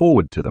looking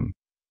forward to them.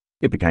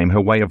 It became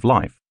her way of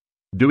life.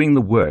 Doing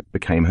the work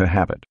became her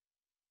habit.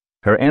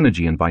 Her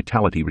energy and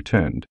vitality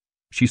returned.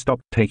 She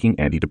stopped taking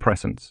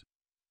antidepressants.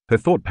 Her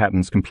thought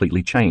patterns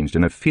completely changed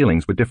and her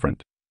feelings were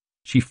different.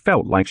 She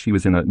felt like she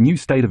was in a new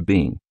state of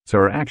being, so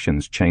her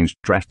actions changed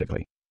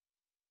drastically.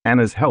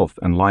 Anna's health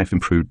and life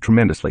improved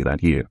tremendously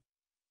that year.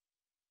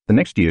 The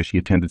next year, she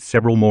attended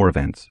several more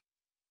events.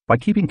 By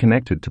keeping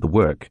connected to the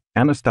work,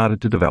 Anna started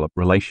to develop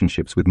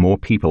relationships with more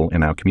people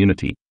in our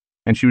community,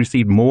 and she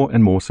received more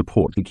and more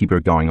support to keep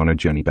her going on her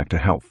journey back to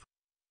health.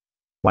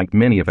 Like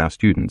many of our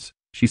students,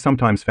 she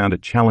sometimes found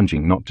it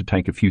challenging not to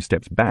take a few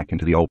steps back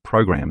into the old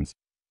programs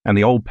and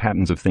the old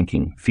patterns of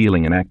thinking,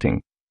 feeling, and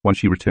acting once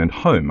she returned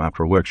home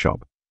after a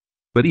workshop.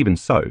 But even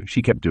so,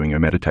 she kept doing her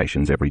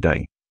meditations every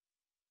day.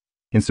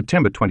 In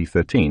September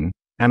 2013,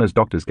 Anna's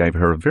doctors gave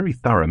her a very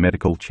thorough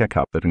medical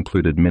checkup that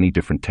included many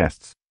different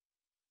tests.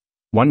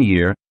 1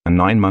 year and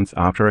 9 months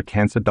after a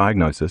cancer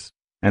diagnosis,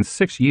 and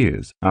 6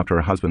 years after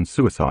her husband's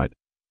suicide,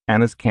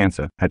 Anna's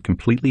cancer had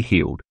completely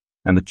healed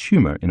and the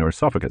tumor in her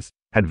esophagus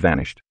had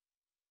vanished.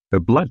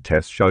 Her blood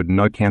tests showed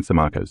no cancer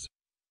markers.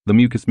 The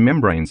mucous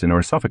membranes in her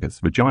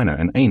esophagus, vagina,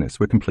 and anus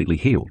were completely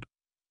healed.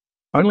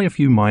 Only a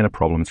few minor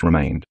problems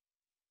remained.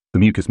 The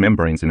mucous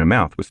membranes in her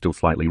mouth were still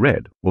slightly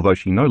red, although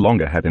she no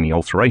longer had any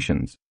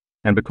ulcerations,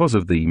 and because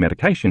of the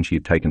medication she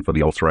had taken for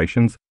the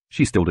ulcerations,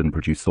 she still didn't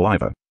produce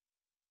saliva.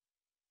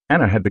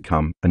 Anna had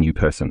become a new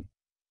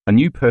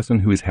person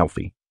who is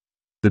healthy.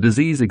 The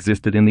disease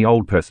existed in the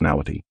old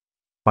personality.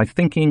 By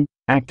thinking,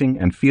 acting,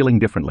 and feeling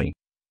differently,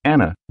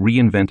 Anna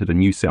reinvented a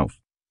new self.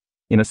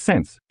 In a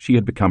sense, she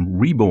had become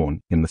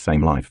reborn in the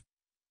same life.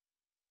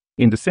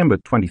 In December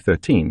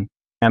 2013,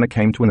 Anna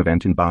came to an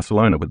event in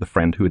Barcelona with the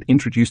friend who had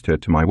introduced her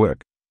to my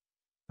work.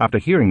 After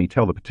hearing me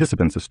tell the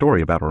participants a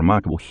story about a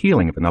remarkable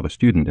healing of another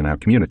student in our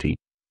community,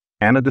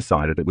 Anna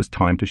decided it was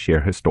time to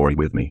share her story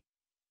with me.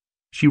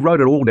 She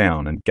wrote it all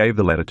down and gave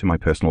the letter to my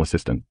personal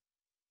assistant.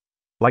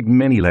 Like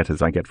many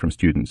letters I get from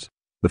students,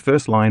 the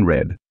first line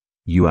read,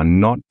 "You are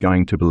not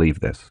going to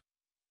believe this."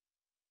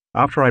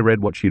 After I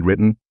read what she'd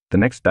written, the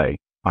next day,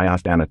 I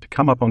asked Anna to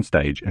come up on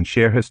stage and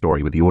share her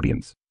story with the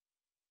audience.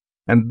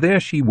 And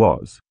there she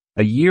was,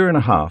 a year and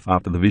a half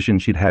after the vision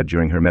she'd had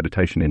during her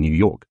meditation in New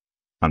York,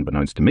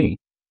 unbeknownst to me,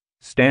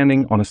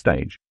 standing on a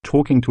stage,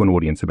 talking to an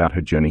audience about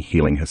her journey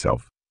healing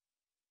herself.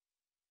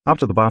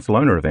 After the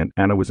Barcelona event,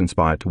 Anna was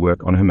inspired to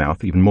work on her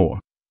mouth even more.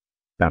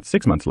 About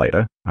 6 months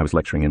later, I was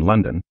lecturing in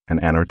London,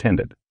 and Anna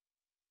attended.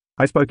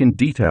 I spoke in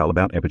detail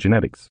about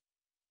epigenetics.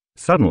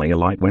 Suddenly, a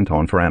light went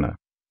on for Anna.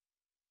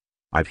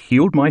 I've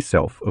healed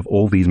myself of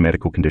all these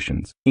medical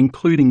conditions,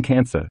 including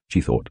cancer,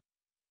 she thought.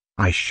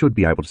 I should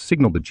be able to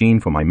signal the gene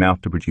for my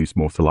mouth to produce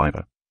more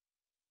saliva.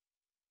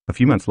 A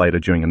few months later,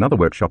 during another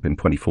workshop in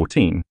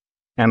 2014,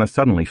 Anna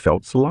suddenly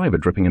felt saliva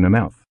dripping in her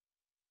mouth.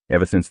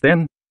 Ever since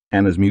then,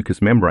 Anna's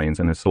mucous membranes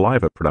and her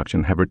saliva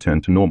production have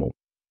returned to normal.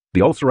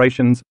 The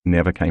ulcerations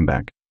never came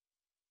back.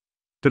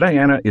 Today,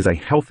 Anna is a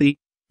healthy,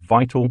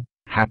 vital,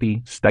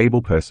 happy,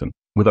 stable person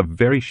with a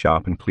very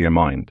sharp and clear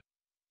mind.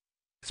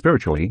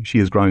 Spiritually, she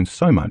has grown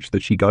so much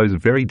that she goes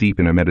very deep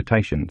in her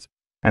meditations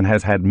and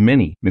has had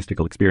many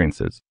mystical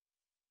experiences.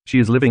 She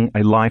is living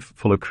a life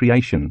full of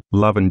creation,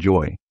 love, and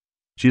joy.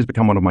 She has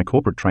become one of my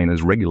corporate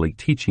trainers, regularly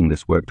teaching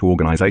this work to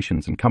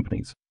organizations and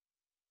companies.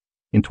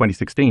 In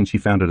 2016, she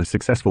founded a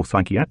successful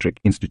psychiatric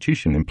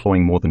institution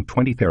employing more than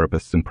 20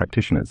 therapists and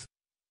practitioners.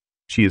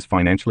 She is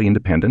financially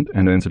independent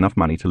and earns enough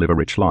money to live a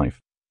rich life.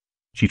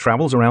 She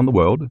travels around the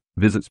world,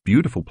 visits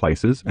beautiful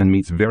places, and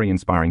meets very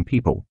inspiring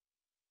people.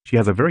 She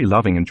has a very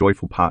loving and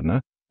joyful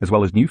partner, as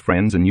well as new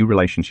friends and new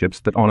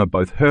relationships that honor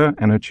both her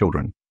and her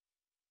children.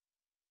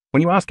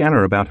 When you ask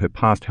Anna about her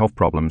past health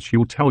problems, she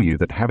will tell you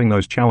that having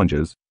those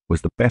challenges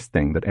was the best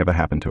thing that ever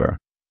happened to her.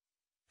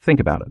 Think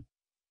about it.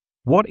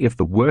 What if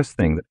the worst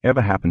thing that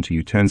ever happened to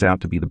you turns out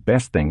to be the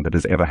best thing that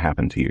has ever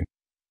happened to you?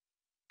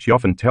 She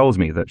often tells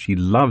me that she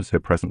loves her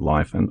present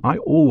life, and I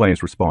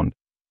always respond,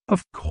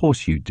 of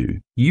course you do.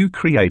 You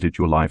created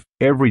your life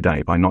every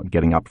day by not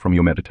getting up from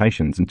your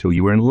meditations until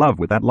you were in love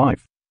with that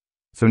life.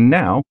 So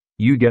now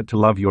you get to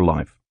love your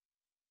life.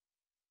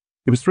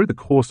 It was through the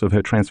course of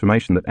her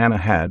transformation that Anna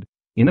had,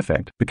 in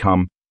effect,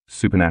 become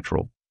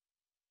supernatural.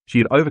 She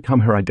had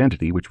overcome her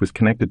identity, which was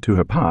connected to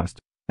her past,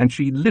 and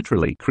she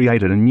literally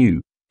created a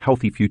new,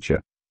 healthy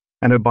future,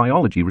 and her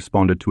biology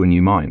responded to a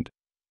new mind.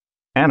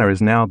 Anna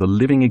is now the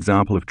living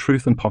example of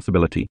truth and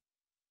possibility,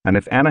 and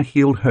if Anna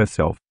healed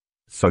herself,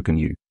 so can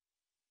you.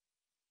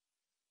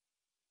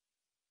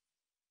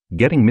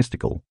 Getting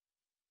mystical.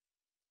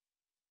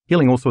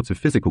 Healing all sorts of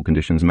physical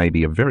conditions may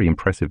be a very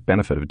impressive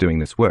benefit of doing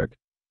this work,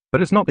 but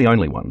it's not the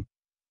only one.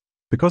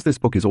 Because this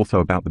book is also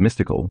about the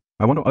mystical,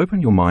 I want to open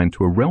your mind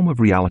to a realm of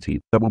reality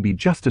that will be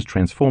just as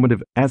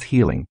transformative as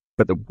healing,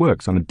 but that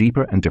works on a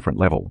deeper and different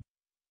level.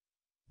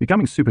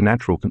 Becoming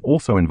supernatural can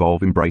also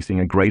involve embracing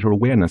a greater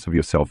awareness of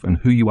yourself and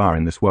who you are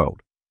in this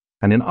world,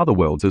 and in other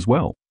worlds as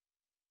well.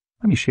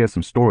 Let me share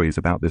some stories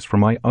about this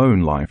from my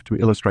own life to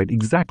illustrate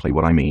exactly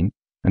what I mean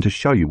and to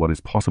show you what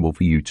is possible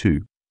for you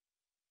too.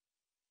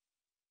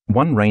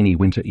 One rainy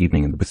winter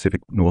evening in the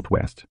Pacific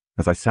Northwest,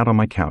 as I sat on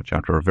my couch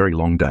after a very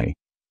long day,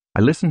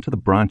 I listened to the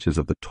branches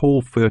of the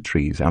tall fir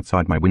trees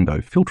outside my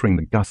window filtering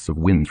the gusts of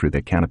wind through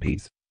their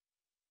canopies.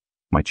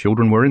 My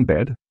children were in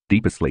bed,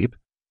 deep asleep,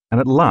 and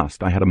at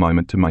last I had a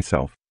moment to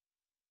myself.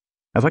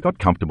 As I got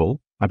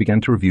comfortable, I began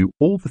to review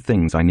all the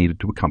things I needed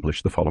to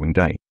accomplish the following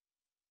day.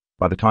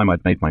 By the time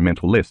I'd made my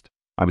mental list,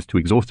 I was too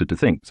exhausted to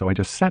think, so I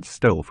just sat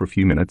still for a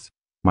few minutes,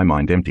 my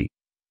mind empty.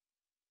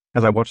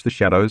 As I watched the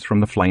shadows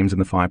from the flames in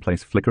the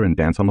fireplace flicker and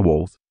dance on the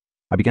walls,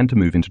 I began to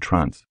move into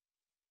trance.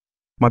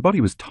 My body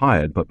was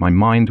tired, but my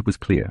mind was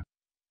clear.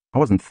 I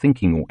wasn't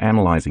thinking or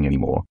analyzing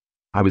anymore.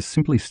 I was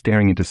simply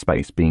staring into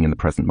space, being in the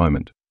present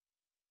moment.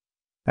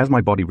 As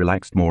my body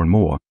relaxed more and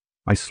more,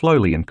 I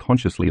slowly and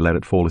consciously let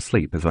it fall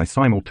asleep as I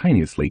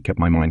simultaneously kept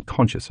my mind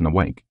conscious and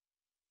awake.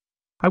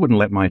 I wouldn't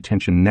let my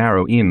attention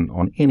narrow in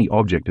on any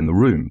object in the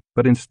room,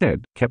 but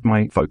instead kept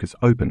my focus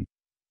open.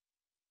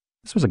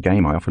 This was a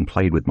game I often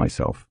played with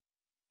myself.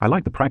 I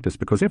liked the practice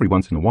because every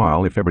once in a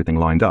while, if everything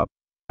lined up,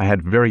 I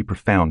had very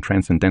profound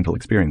transcendental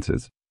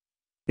experiences.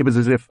 It was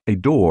as if a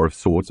door of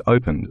sorts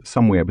opened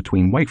somewhere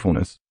between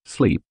wakefulness,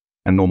 sleep,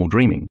 and normal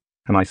dreaming,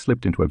 and I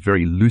slipped into a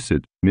very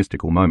lucid,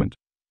 mystical moment.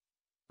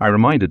 I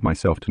reminded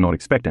myself to not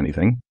expect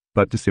anything,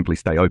 but to simply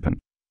stay open.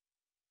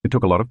 It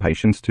took a lot of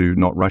patience to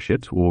not rush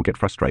it or get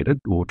frustrated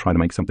or try to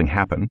make something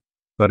happen,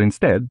 but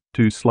instead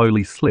to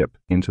slowly slip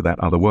into that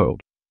other world.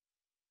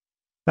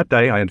 That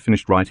day I had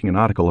finished writing an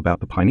article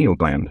about the pineal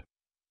gland.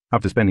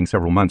 After spending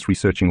several months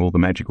researching all the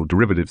magical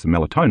derivatives of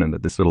melatonin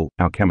that this little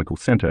alchemical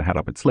center had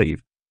up its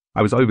sleeve,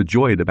 I was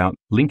overjoyed about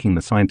linking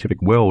the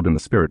scientific world and the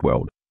spirit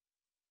world.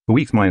 For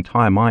weeks my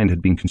entire mind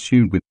had been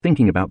consumed with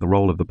thinking about the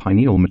role of the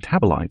pineal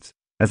metabolites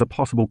as a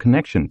possible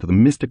connection to the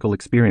mystical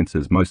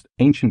experiences most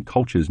ancient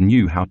cultures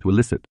knew how to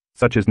elicit,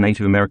 such as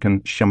Native American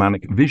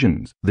shamanic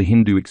visions, the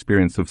Hindu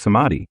experience of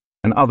samadhi,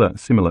 and other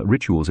similar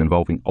rituals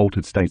involving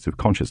altered states of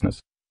consciousness.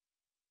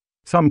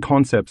 Some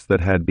concepts that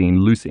had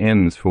been loose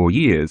ends for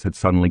years had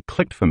suddenly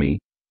clicked for me,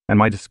 and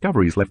my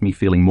discoveries left me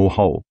feeling more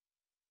whole.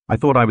 I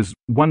thought I was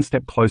one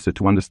step closer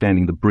to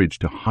understanding the bridge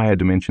to higher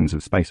dimensions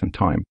of space and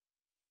time.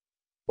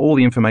 All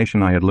the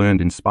information I had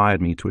learned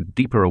inspired me to a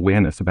deeper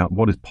awareness about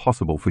what is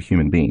possible for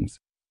human beings.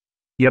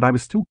 Yet I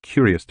was still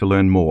curious to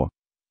learn more,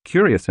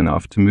 curious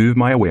enough to move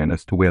my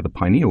awareness to where the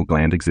pineal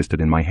gland existed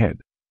in my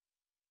head.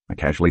 I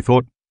casually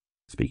thought,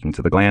 speaking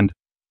to the gland,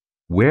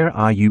 "Where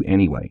are you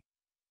anyway?"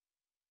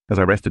 As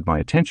I rested my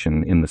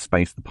attention in the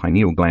space the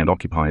pineal gland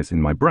occupies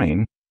in my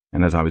brain,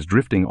 and as I was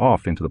drifting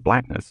off into the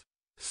blackness,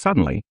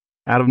 suddenly,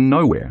 out of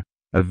nowhere,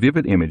 a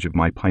vivid image of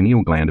my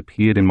pineal gland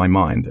appeared in my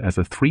mind as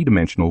a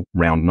three-dimensional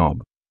round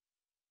knob.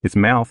 Its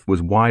mouth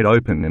was wide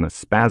open in a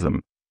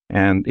spasm,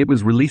 and it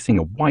was releasing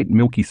a white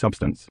milky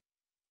substance.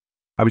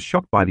 I was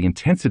shocked by the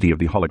intensity of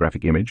the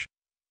holographic image,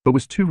 but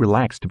was too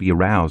relaxed to be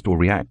aroused or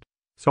react,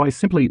 so I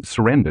simply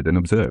surrendered and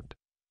observed.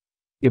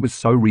 It was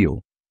so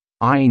real.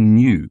 I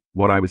knew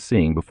what I was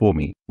seeing before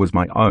me was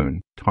my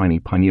own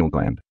tiny pineal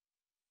gland.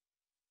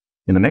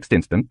 In the next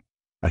instant,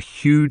 a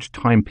huge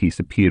timepiece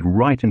appeared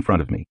right in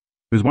front of me.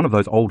 It was one of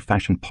those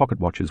old-fashioned pocket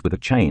watches with a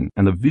chain,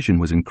 and the vision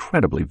was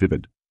incredibly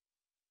vivid.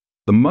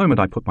 The moment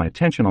I put my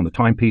attention on the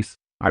timepiece,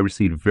 I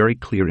received very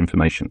clear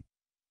information.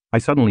 I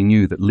suddenly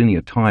knew that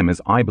linear time as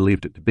I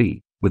believed it to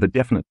be, with a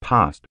definite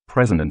past,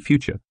 present, and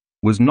future,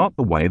 was not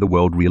the way the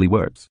world really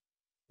works.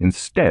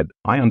 Instead,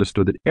 I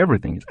understood that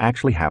everything is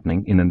actually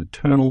happening in an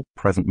eternal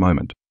present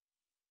moment.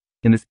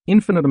 In this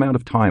infinite amount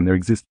of time, there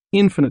exist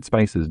infinite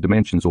spaces,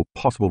 dimensions, or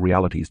possible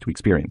realities to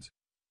experience.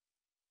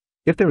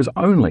 If there is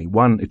only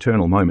one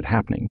eternal moment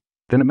happening,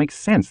 then it makes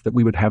sense that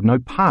we would have no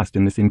past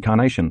in this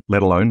incarnation,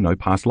 let alone no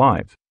past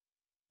lives.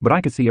 But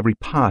I could see every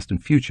past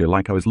and future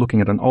like I was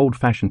looking at an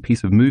old-fashioned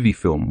piece of movie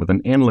film with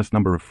an endless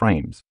number of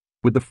frames,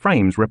 with the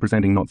frames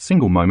representing not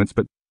single moments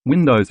but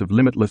windows of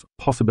limitless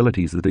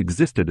possibilities that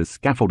existed as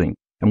scaffolding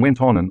and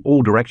went on in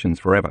all directions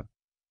forever.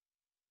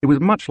 It was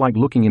much like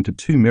looking into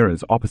two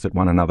mirrors opposite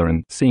one another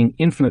and seeing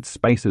infinite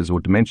spaces or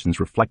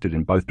dimensions reflected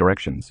in both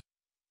directions.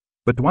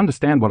 But to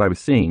understand what I was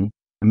seeing,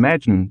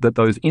 imagine that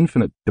those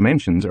infinite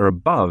dimensions are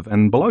above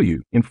and below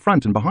you, in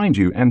front and behind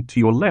you, and to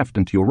your left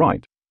and to your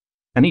right.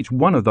 And each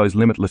one of those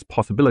limitless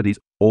possibilities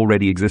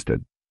already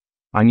existed.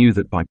 I knew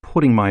that by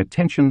putting my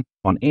attention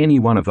on any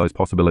one of those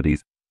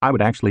possibilities, I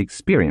would actually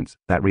experience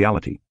that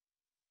reality.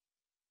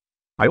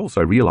 I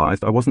also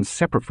realized I wasn't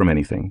separate from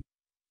anything.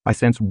 I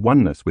sensed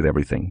oneness with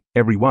everything,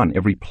 everyone,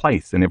 every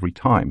place, and every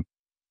time.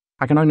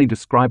 I can only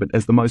describe it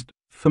as the most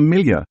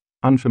familiar,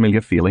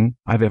 unfamiliar feeling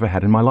I've ever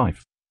had in my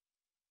life.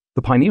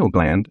 The pineal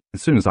gland,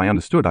 as soon as I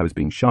understood I was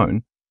being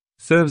shown,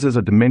 serves as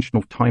a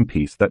dimensional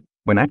timepiece that,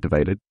 when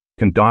activated,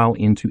 can dial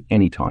into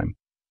any time.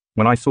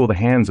 When I saw the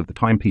hands of the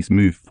timepiece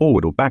move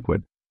forward or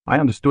backward, I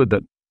understood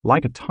that,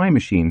 like a time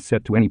machine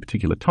set to any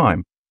particular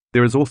time,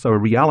 there is also a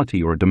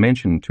reality or a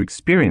dimension to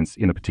experience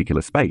in a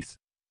particular space.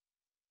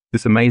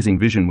 This amazing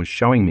vision was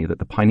showing me that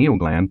the pineal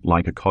gland,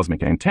 like a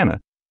cosmic antenna,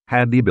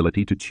 had the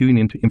ability to tune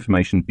into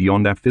information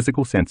beyond our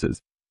physical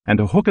senses and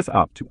to hook us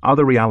up to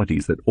other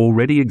realities that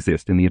already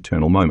exist in the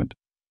eternal moment.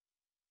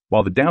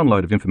 While the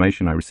download of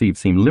information I received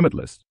seemed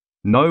limitless,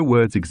 no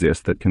words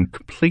exist that can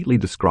completely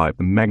describe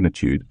the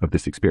magnitude of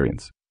this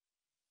experience.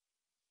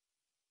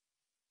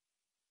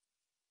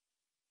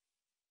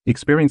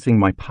 Experiencing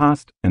my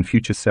past and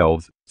future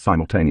selves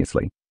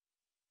simultaneously.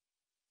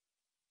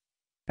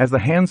 As the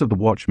hands of the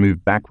watch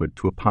moved backward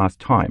to a past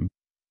time,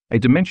 a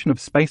dimension of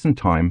space and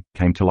time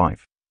came to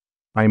life.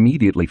 I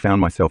immediately found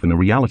myself in a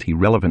reality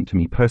relevant to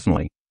me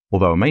personally,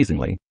 although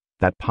amazingly,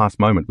 that past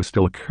moment was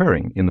still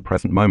occurring in the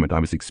present moment I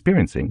was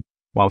experiencing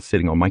while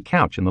sitting on my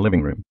couch in the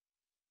living room.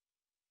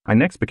 I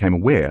next became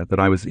aware that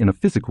I was in a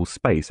physical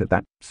space at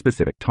that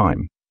specific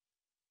time.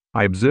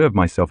 I observed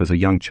myself as a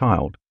young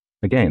child,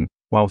 again,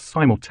 while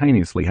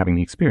simultaneously having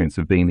the experience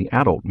of being the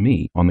adult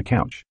me on the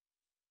couch.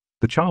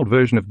 The child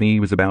version of me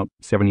was about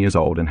 7 years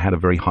old and had a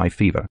very high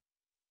fever.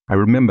 I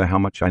remember how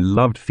much I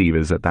loved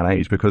fevers at that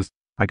age because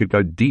I could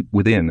go deep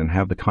within and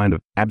have the kind of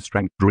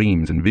abstract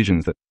dreams and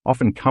visions that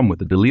often come with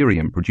the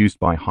delirium produced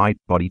by high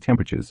body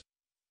temperatures.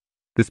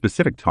 This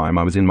specific time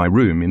I was in my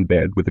room in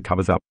bed with the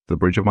covers up to the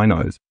bridge of my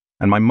nose,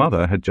 and my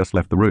mother had just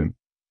left the room.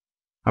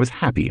 I was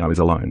happy I was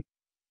alone.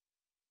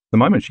 The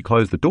moment she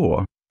closed the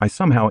door, I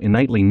somehow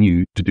innately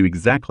knew to do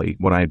exactly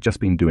what I had just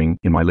been doing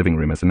in my living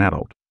room as an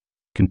adult,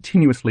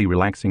 continuously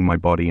relaxing my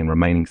body and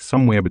remaining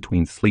somewhere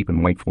between sleep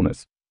and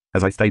wakefulness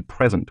as I stayed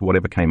present to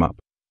whatever came up.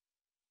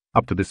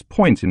 Up to this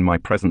point in my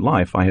present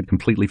life, I had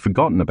completely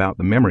forgotten about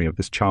the memory of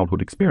this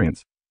childhood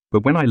experience,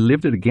 but when I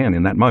lived it again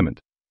in that moment,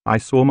 I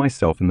saw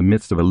myself in the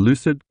midst of a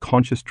lucid,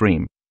 conscious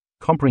dream,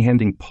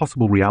 comprehending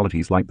possible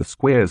realities like the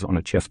squares on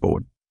a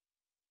chessboard.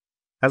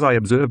 As I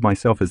observed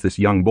myself as this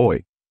young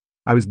boy,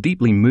 I was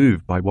deeply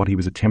moved by what he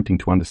was attempting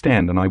to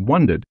understand, and I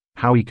wondered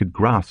how he could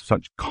grasp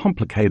such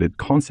complicated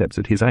concepts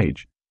at his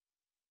age.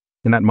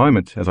 In that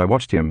moment, as I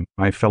watched him,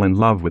 I fell in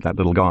love with that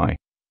little guy,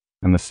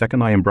 and the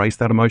second I embraced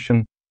that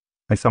emotion,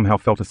 I somehow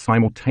felt a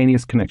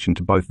simultaneous connection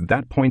to both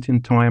that point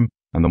in time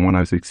and the one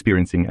I was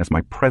experiencing as my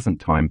present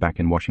time back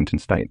in Washington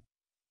State.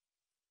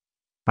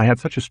 I had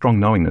such a strong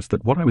knowingness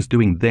that what I was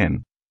doing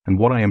then and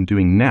what I am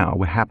doing now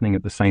were happening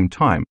at the same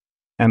time,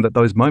 and that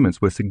those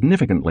moments were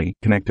significantly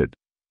connected.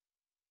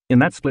 In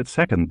that split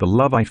second, the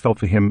love I felt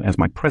for him as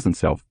my present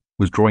self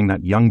was drawing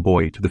that young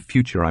boy to the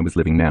future I was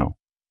living now.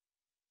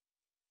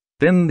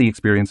 Then the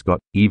experience got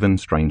even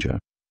stranger.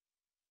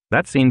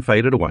 That scene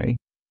faded away,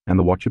 and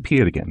the watch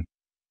appeared again.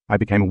 I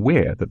became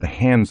aware that the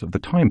hands of the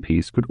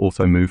timepiece could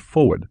also move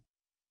forward.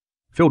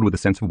 Filled with a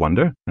sense of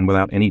wonder, and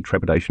without any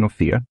trepidation or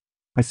fear,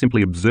 I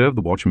simply observed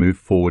the watch move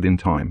forward in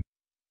time.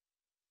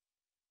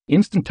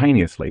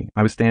 Instantaneously,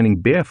 I was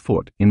standing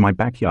barefoot in my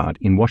backyard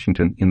in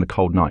Washington in the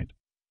cold night.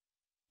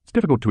 It's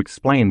difficult to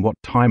explain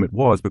what time it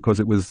was because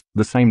it was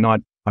the same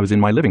night I was in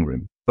my living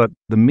room, but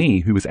the me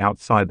who was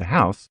outside the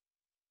house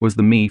was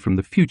the me from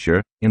the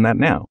future in that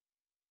now.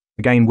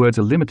 Again, words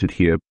are limited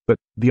here, but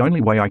the only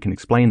way I can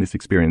explain this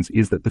experience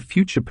is that the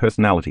future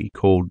personality,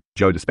 called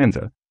Joe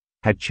Dispenza,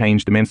 had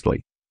changed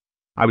immensely.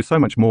 I was so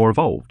much more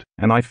evolved,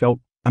 and I felt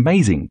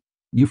amazing,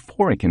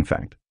 euphoric in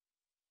fact.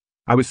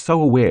 I was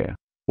so aware,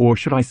 or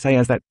should I say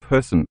as that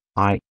person,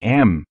 I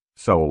am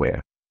so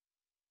aware.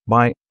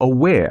 By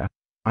aware,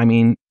 I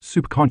mean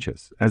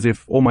superconscious, as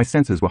if all my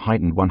senses were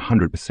heightened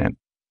 100%.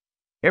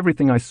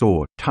 Everything I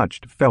saw,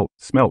 touched, felt,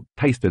 smelt,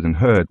 tasted, and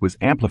heard was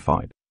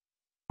amplified.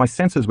 My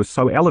senses were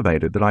so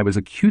elevated that I was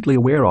acutely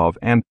aware of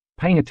and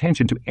paying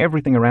attention to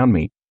everything around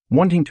me,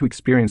 wanting to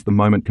experience the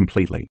moment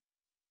completely.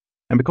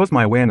 And because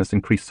my awareness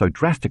increased so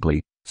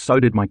drastically, so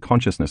did my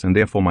consciousness and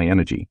therefore my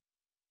energy.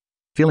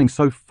 Feeling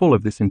so full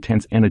of this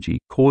intense energy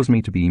caused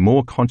me to be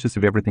more conscious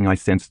of everything I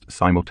sensed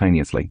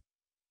simultaneously.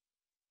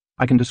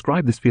 I can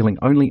describe this feeling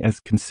only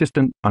as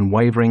consistent,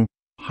 unwavering,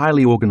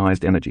 highly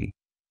organized energy.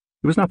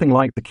 It was nothing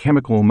like the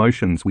chemical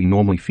emotions we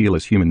normally feel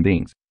as human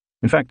beings.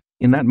 In fact,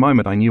 in that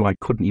moment I knew I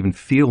couldn't even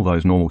feel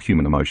those normal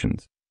human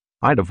emotions.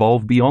 I'd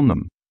evolved beyond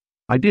them.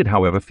 I did,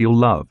 however, feel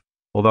love,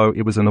 although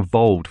it was an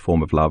evolved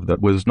form of love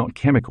that was not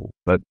chemical,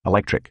 but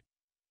electric.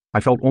 I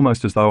felt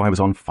almost as though I was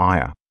on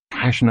fire,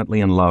 passionately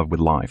in love with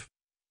life.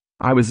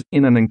 I was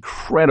in an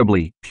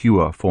incredibly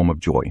pure form of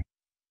joy.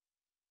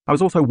 I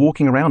was also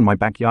walking around my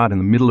backyard in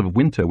the middle of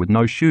winter with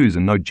no shoes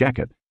and no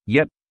jacket,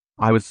 yet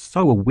I was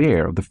so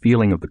aware of the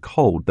feeling of the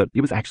cold that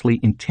it was actually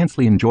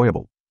intensely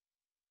enjoyable.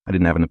 I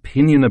didn't have an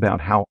opinion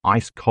about how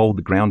ice cold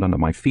the ground under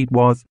my feet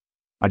was.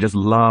 I just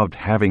loved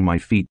having my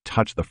feet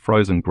touch the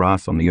frozen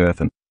grass on the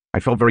earth, and I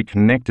felt very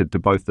connected to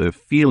both the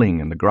feeling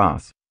and the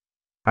grass.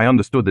 I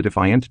understood that if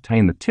I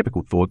entertained the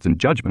typical thoughts and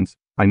judgments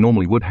I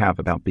normally would have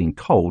about being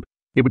cold,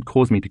 it would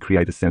cause me to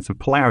create a sense of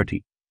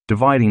polarity,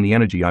 dividing the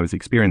energy I was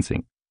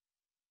experiencing.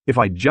 If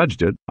I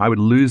judged it, I would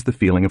lose the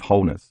feeling of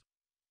wholeness.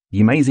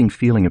 The amazing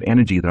feeling of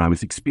energy that I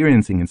was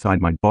experiencing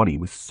inside my body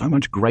was so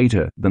much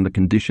greater than the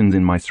conditions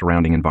in my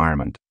surrounding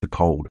environment, the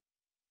cold.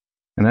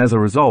 And as a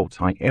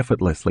result, I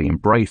effortlessly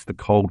embraced the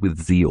cold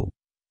with zeal.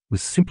 It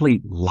was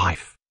simply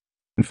life.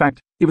 In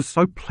fact, it was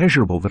so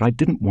pleasurable that I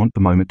didn't want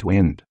the moment to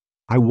end.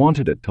 I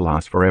wanted it to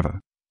last forever.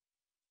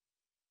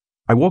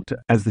 I walked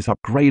as this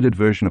upgraded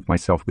version of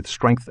myself with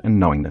strength and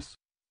knowingness.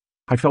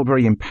 I felt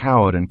very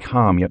empowered and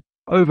calm, yet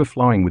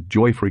overflowing with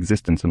joy for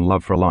existence and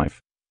love for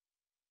life.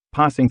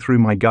 Passing through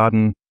my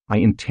garden, I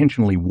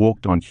intentionally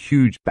walked on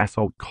huge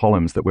basalt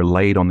columns that were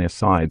laid on their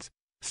sides,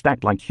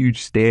 stacked like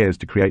huge stairs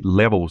to create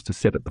levels to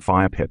sit at the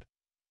fire pit.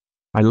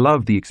 I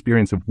loved the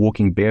experience of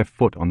walking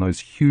barefoot on those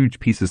huge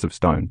pieces of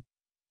stone.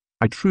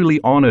 I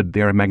truly honored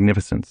their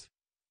magnificence.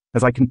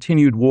 As I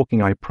continued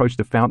walking, I approached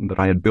a fountain that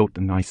I had built,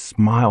 and I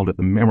smiled at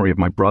the memory of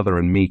my brother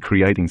and me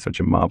creating such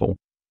a marvel.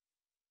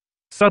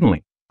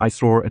 Suddenly, I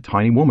saw a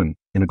tiny woman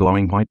in a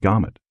glowing white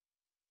garment.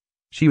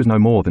 She was no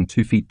more than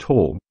 2 feet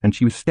tall, and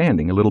she was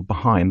standing a little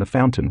behind the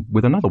fountain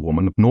with another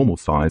woman of normal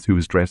size who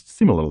was dressed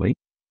similarly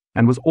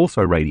and was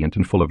also radiant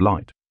and full of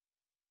light.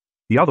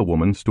 The other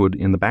woman stood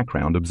in the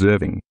background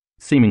observing,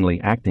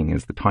 seemingly acting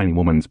as the tiny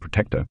woman's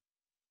protector.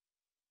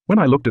 When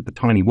I looked at the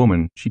tiny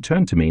woman, she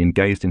turned to me and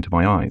gazed into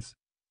my eyes.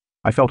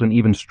 I felt an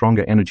even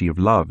stronger energy of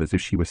love as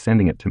if she were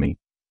sending it to me.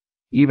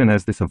 Even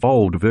as this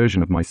evolved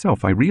version of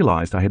myself, I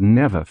realized I had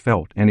never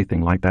felt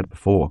anything like that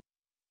before.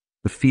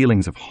 the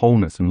feelings of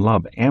wholeness and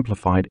love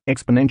amplified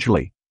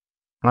exponentially.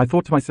 And I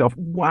thought to myself,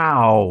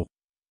 wow,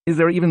 is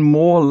there even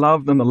more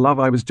love than the love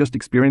I was just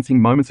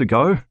experiencing moments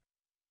ago?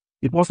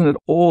 It wasn't at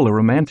all a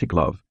romantic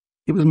love.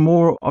 It was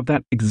more of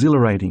that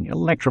exhilarating,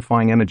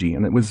 electrifying energy,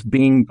 and it was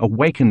being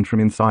awakened from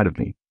inside of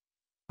me.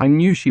 I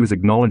knew she was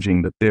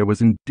acknowledging that there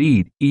was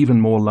indeed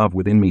even more love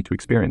within me to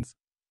experience.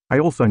 I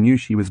also knew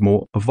she was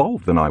more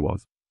evolved than I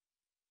was.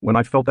 When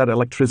I felt that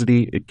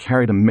electricity, it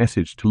carried a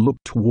message to look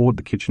toward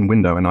the kitchen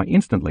window, and I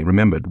instantly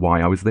remembered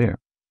why I was there.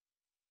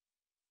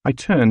 I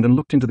turned and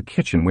looked into the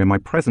kitchen where my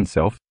present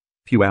self,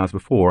 a few hours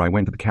before I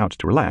went to the couch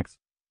to relax,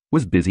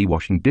 was busy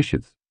washing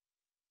dishes.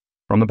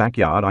 From the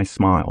backyard, I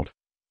smiled.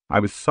 I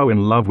was so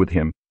in love with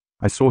him.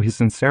 I saw his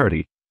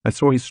sincerity. I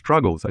saw his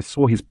struggles. I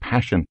saw his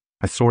passion.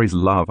 I saw his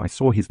love. I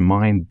saw his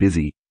mind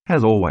busy,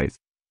 as always,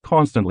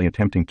 constantly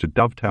attempting to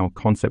dovetail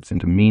concepts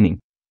into meaning.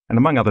 And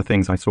among other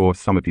things, I saw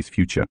some of his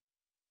future.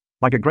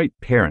 Like a great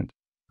parent,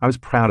 I was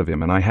proud of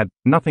him, and I had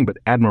nothing but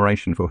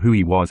admiration for who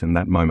he was in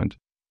that moment.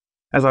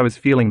 As I was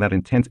feeling that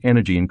intense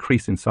energy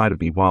increase inside of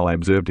me while I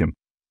observed him,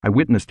 I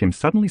witnessed him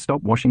suddenly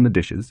stop washing the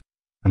dishes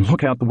and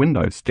look out the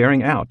window,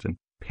 staring out and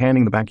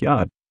panning the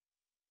backyard.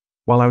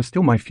 While I was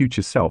still my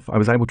future self, I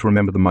was able to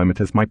remember the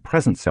moment as my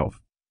present self,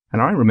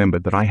 and I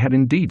remembered that I had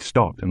indeed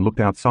stopped and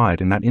looked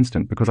outside in that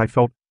instant because I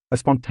felt a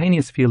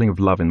spontaneous feeling of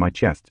love in my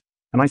chest,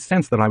 and I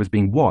sensed that I was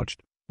being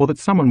watched or that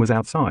someone was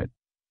outside.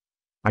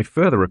 I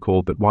further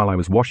recalled that while I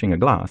was washing a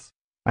glass,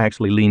 I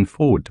actually leaned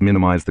forward to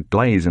minimize the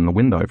glaze in the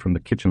window from the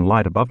kitchen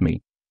light above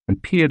me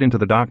and peered into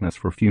the darkness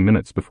for a few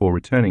minutes before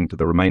returning to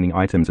the remaining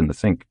items in the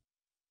sink.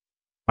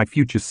 My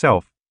future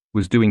self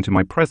was doing to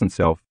my present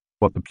self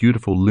what the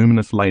beautiful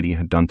luminous lady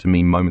had done to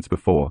me moments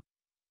before.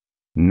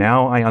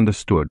 Now I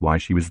understood why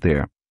she was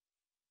there.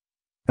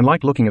 And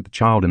like looking at the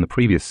child in the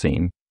previous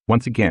scene,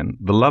 once again,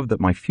 the love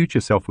that my future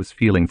self was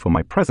feeling for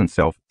my present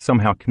self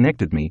somehow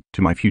connected me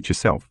to my future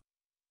self.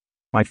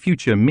 My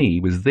future me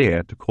was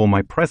there to call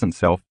my present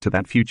self to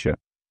that future,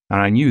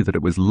 and I knew that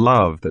it was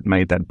love that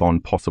made that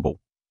bond possible.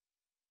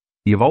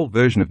 The evolved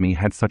version of me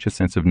had such a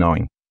sense of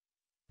knowing.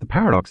 The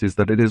paradox is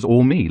that it is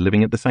all me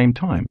living at the same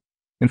time.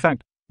 In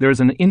fact, there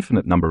is an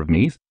infinite number of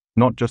me's,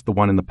 not just the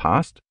one in the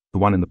past, the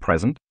one in the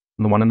present,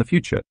 and the one in the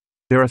future.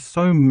 There are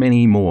so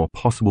many more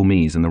possible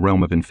me's in the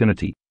realm of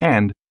infinity,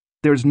 and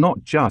there is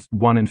not just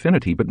one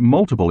infinity, but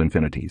multiple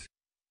infinities.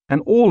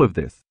 And all of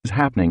this is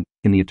happening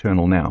in the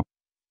eternal now.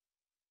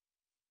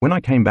 When I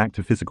came back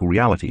to physical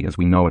reality as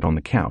we know it on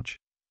the couch,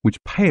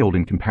 which paled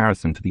in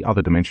comparison to the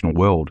other dimensional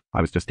world I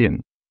was just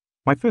in,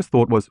 my first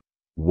thought was,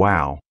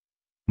 wow,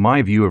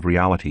 my view of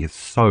reality is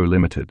so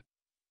limited.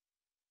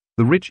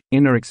 The rich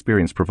inner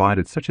experience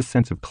provided such a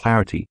sense of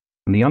clarity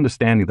and the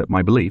understanding that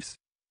my beliefs,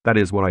 that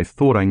is what I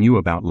thought I knew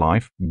about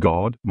life,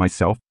 God,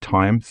 myself,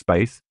 time,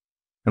 space,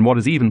 and what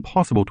is even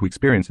possible to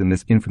experience in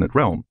this infinite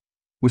realm,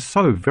 was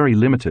so very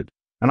limited,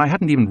 and I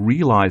hadn't even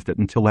realized it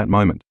until that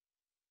moment.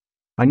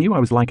 I knew I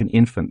was like an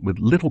infant with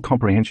little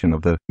comprehension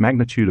of the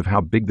magnitude of how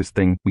big this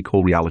thing we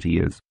call reality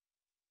is.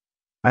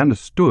 I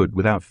understood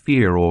without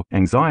fear or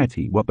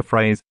anxiety what the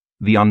phrase,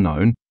 the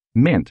unknown,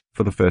 meant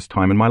for the first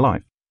time in my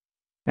life.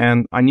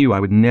 And I knew I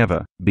would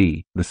never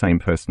be the same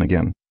person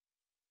again.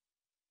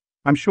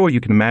 I'm sure you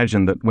can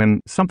imagine that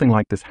when something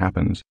like this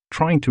happens,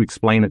 trying to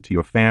explain it to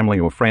your family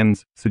or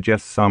friends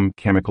suggests some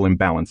chemical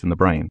imbalance in the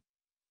brain.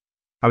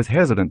 I was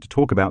hesitant to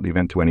talk about the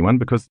event to anyone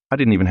because I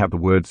didn't even have the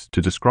words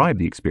to describe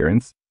the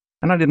experience,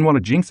 and I didn't want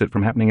to jinx it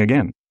from happening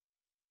again.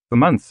 For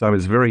months, I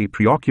was very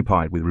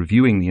preoccupied with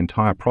reviewing the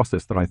entire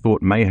process that I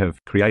thought may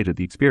have created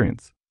the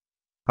experience.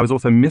 I was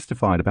also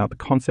mystified about the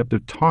concept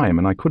of time,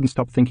 and I couldn't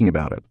stop thinking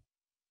about it.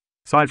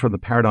 Aside from the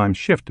paradigm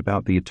shift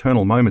about the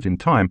eternal moment in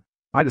time,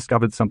 I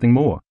discovered something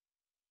more.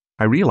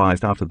 I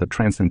realized after the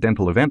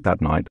transcendental event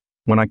that night,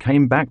 when I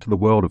came back to the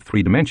world of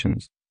 3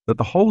 dimensions, that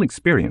the whole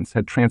experience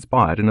had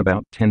transpired in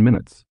about 10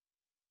 minutes.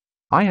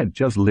 I had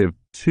just lived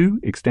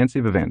 2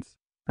 extensive events,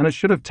 and it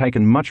should have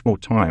taken much more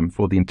time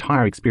for the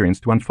entire experience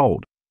to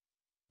unfold.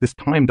 This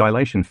time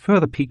dilation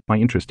further piqued my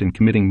interest in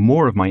committing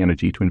more of my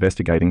energy to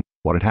investigating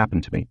what had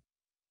happened to me.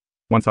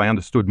 Once I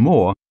understood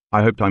more,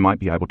 I hoped I might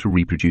be able to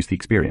reproduce the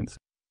experience.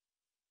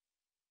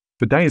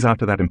 For days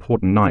after that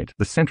important night,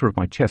 the center of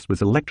my chest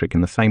was electric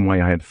in the same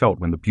way I had felt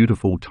when the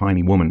beautiful,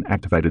 tiny woman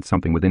activated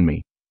something within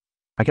me.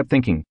 I kept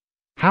thinking,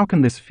 how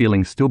can this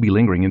feeling still be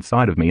lingering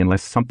inside of me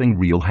unless something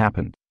real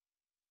happened?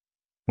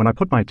 When I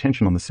put my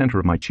attention on the center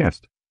of my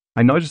chest,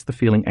 I noticed the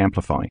feeling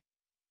amplify.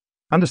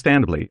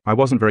 Understandably, I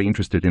wasn't very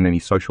interested in any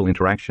social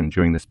interaction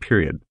during this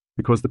period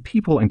because the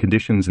people and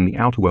conditions in the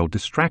outer world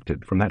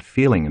distracted from that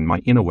feeling in my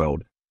inner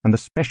world, and the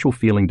special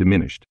feeling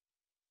diminished.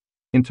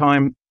 In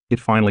time, it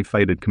finally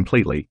faded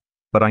completely,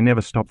 but I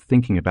never stopped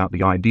thinking about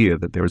the idea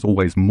that there is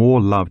always more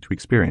love to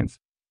experience,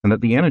 and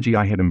that the energy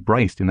I had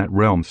embraced in that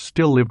realm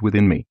still lived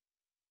within me.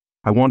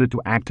 I wanted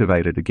to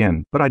activate it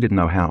again, but I didn't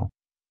know how.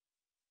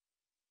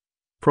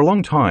 For a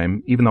long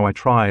time, even though I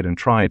tried and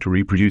tried to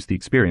reproduce the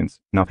experience,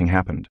 nothing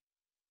happened.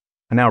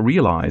 I now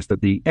realized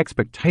that the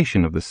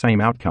expectation of the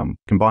same outcome,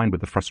 combined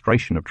with the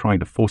frustration of trying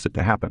to force it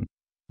to happen,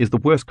 is the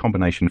worst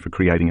combination for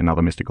creating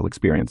another mystical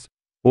experience,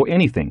 or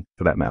anything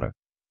for that matter.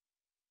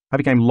 I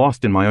became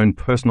lost in my own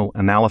personal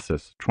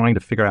analysis, trying to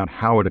figure out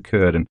how it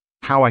occurred and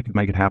how I could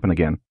make it happen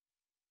again.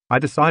 I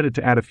decided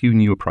to add a few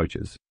new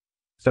approaches.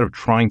 Instead of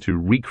trying to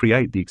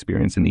recreate the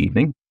experience in the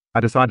evening, I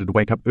decided to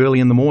wake up early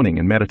in the morning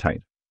and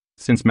meditate.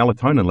 Since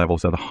melatonin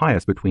levels are the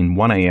highest between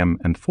 1 a.m.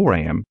 and 4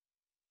 a.m.,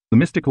 the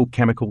mystical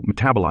chemical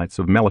metabolites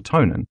of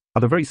melatonin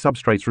are the very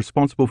substrates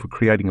responsible for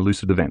creating a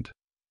lucid event.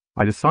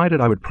 I decided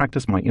I would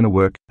practice my inner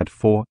work at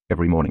 4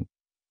 every morning.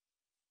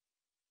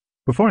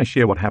 Before I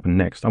share what happened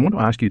next, I want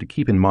to ask you to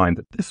keep in mind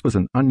that this was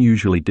an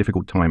unusually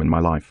difficult time in my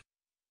life.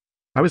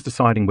 I was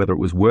deciding whether it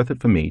was worth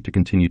it for me to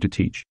continue to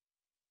teach.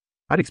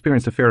 I'd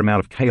experienced a fair amount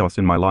of chaos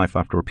in my life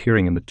after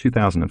appearing in the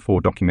 2004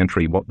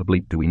 documentary What the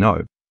Bleep Do We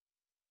Know?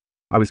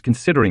 I was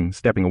considering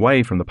stepping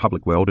away from the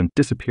public world and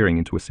disappearing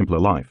into a simpler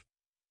life.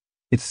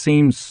 It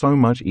seemed so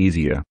much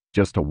easier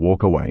just to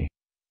walk away.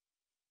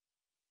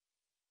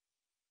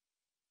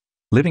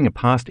 Living a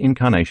past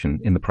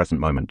incarnation in the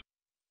present moment.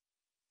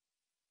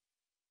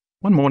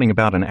 One morning,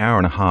 about an hour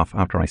and a half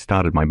after I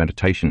started my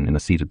meditation in a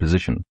seated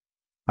position,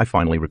 I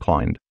finally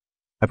reclined.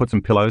 I put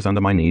some pillows under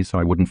my knees so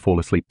I wouldn't fall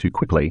asleep too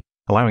quickly,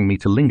 allowing me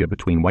to linger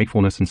between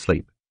wakefulness and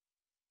sleep.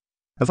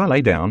 As I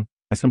lay down,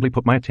 I simply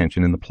put my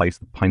attention in the place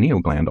the pineal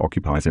gland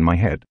occupies in my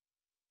head.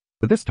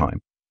 But this time,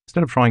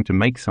 instead of trying to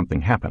make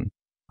something happen,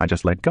 I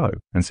just let go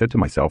and said to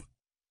myself,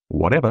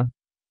 whatever.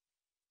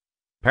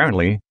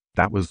 Apparently,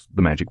 that was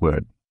the magic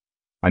word.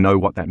 I know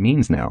what that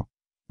means now.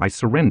 I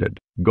surrendered,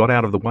 got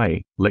out of the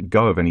way, let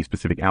go of any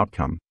specific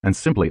outcome, and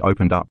simply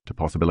opened up to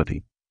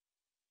possibility.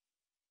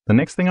 The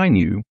next thing I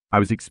knew, I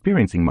was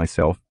experiencing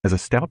myself as a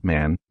stout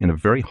man in a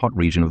very hot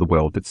region of the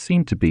world that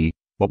seemed to be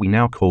what we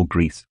now call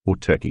Greece or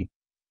Turkey.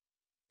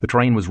 The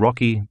terrain was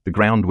rocky, the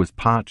ground was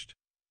parched,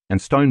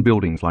 and stone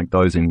buildings like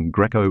those in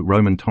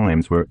Greco-Roman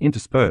times were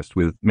interspersed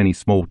with many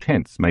small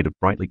tents made of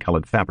brightly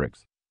colored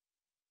fabrics.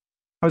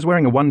 I was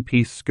wearing a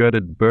one-piece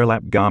skirted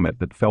burlap garment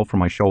that fell from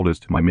my shoulders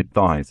to my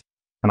mid-thighs,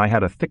 and I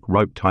had a thick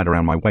rope tied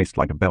around my waist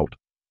like a belt.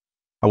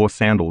 I wore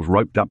sandals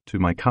roped up to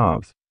my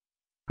calves.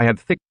 I had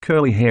thick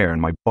curly hair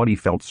and my body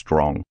felt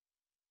strong.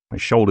 My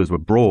shoulders were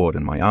broad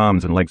and my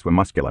arms and legs were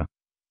muscular.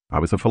 I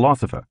was a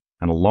philosopher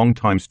and a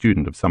long-time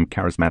student of some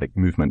charismatic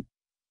movement.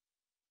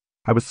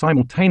 I was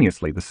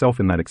simultaneously the self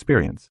in that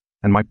experience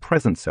and my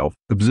present self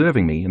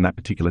observing me in that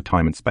particular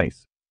time and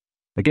space.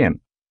 Again,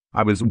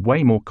 I was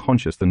way more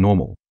conscious than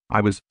normal. I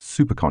was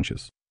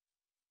superconscious.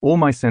 All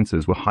my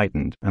senses were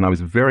heightened and I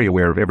was very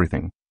aware of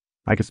everything.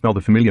 I could smell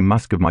the familiar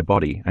musk of my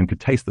body and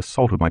could taste the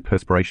salt of my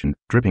perspiration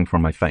dripping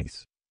from my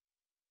face.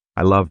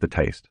 I loved the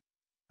taste.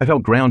 I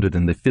felt grounded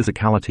in the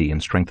physicality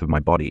and strength of my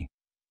body.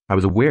 I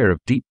was aware of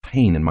deep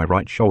pain in my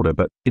right shoulder,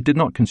 but it did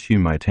not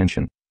consume my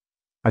attention.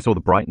 I saw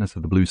the brightness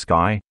of the blue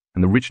sky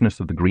and the richness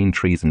of the green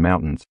trees and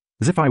mountains,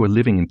 as if I were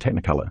living in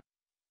Technicolor.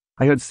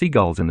 I heard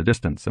seagulls in the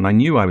distance, and I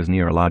knew I was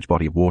near a large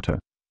body of water.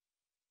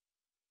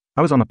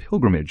 I was on a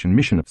pilgrimage and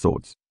mission of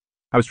sorts.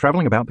 I was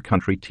traveling about the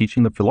country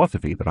teaching the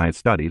philosophy that I had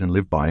studied and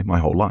lived by my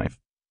whole life.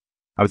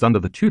 I was under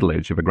the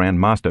tutelage of a Grand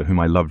Master whom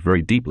I loved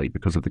very deeply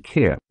because of the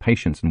care,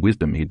 patience, and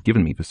wisdom he had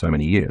given me for so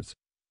many years.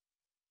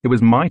 It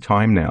was my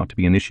time now to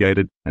be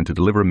initiated and to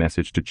deliver a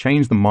message to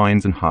change the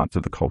minds and hearts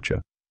of the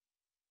culture.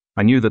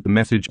 I knew that the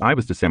message I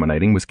was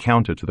disseminating was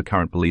counter to the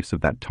current beliefs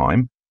of that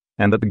time,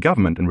 and that the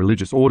government and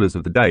religious orders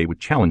of the day would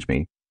challenge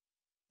me.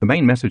 The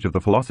main message of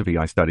the philosophy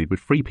I studied would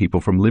free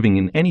people from living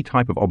in any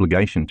type of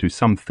obligation to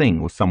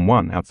something or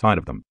someone outside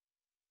of them.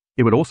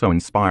 It would also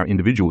inspire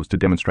individuals to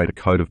demonstrate a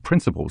code of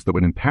principles that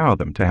would empower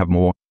them to have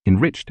more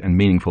enriched and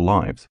meaningful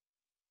lives.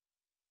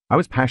 I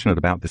was passionate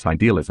about this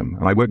idealism,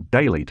 and I worked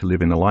daily to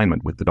live in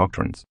alignment with the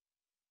doctrines.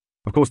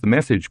 Of course, the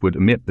message would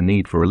omit the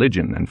need for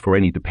religion and for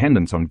any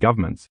dependence on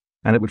governments,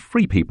 and it would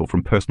free people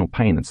from personal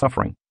pain and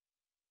suffering.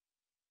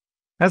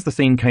 As the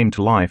scene came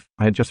to life,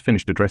 I had just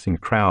finished addressing a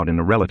crowd in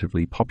a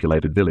relatively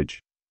populated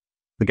village.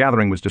 The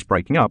gathering was just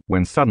breaking up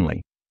when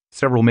suddenly,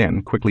 several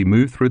men quickly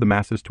moved through the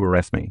masses to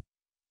arrest me.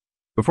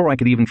 Before I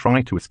could even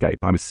try to escape,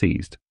 I was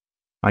seized.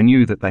 I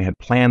knew that they had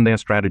planned their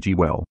strategy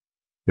well.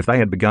 If they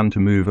had begun to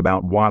move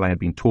about while I had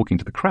been talking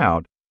to the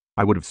crowd,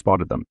 I would have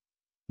spotted them.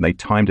 They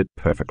timed it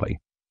perfectly.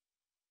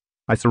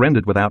 I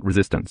surrendered without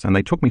resistance, and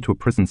they took me to a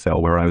prison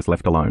cell where I was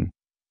left alone.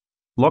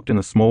 Locked in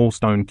a small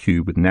stone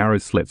cube with narrow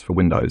slits for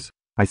windows,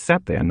 I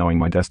sat there knowing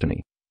my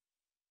destiny.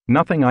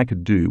 Nothing I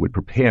could do would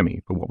prepare me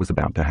for what was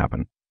about to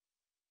happen.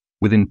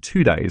 Within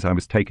 2 days, I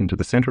was taken to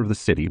the center of the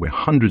city where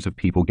hundreds of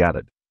people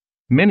gathered,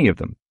 many of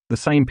them the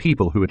same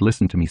people who had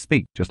listened to me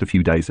speak just a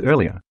few days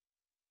earlier.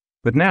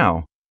 But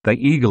now, they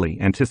eagerly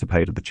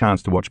anticipated the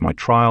chance to watch my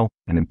trial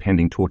and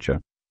impending torture.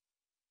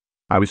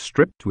 I was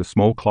stripped to a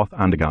small cloth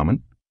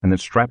undergarment and then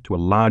strapped to a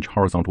large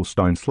horizontal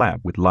stone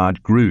slab with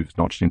large grooves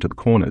notched into the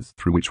corners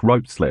through which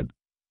ropes slid.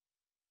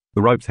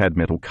 The ropes had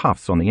metal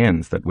cuffs on the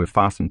ends that were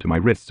fastened to my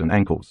wrists and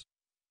ankles.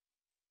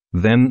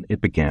 Then it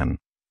began.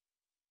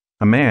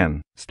 A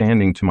man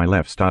standing to my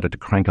left started to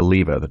crank a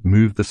lever that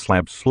moved the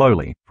slab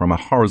slowly from a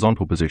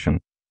horizontal position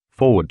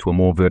forward to a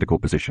more vertical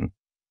position.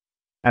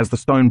 As the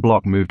stone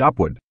block moved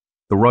upward,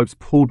 the ropes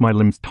pulled my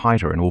limbs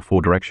tighter in all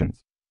four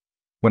directions.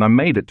 When I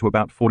made it to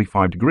about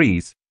 45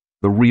 degrees,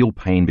 the real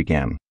pain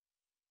began.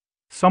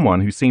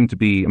 Someone who seemed to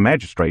be a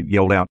magistrate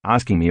yelled out,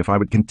 asking me if I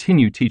would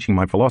continue teaching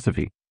my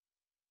philosophy.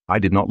 I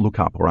did not look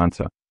up or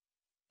answer.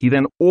 He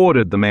then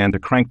ordered the man to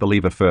crank the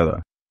lever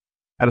further.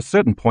 At a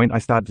certain point, I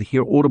started to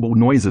hear audible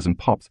noises and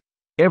pops,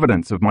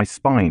 evidence of my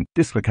spine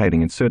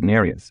dislocating in certain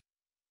areas.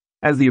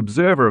 As the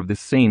observer of this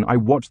scene, I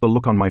watched the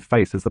look on my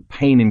face as the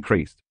pain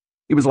increased.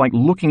 It was like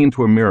looking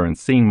into a mirror and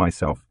seeing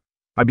myself.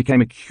 I became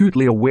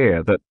acutely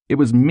aware that it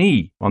was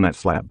me on that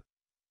slab.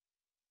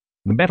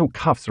 The metal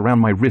cuffs around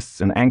my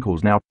wrists and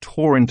ankles now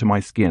tore into my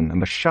skin,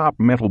 and the sharp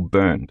metal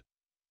burned.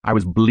 I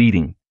was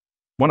bleeding.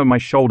 One of my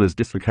shoulders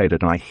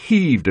dislocated, and I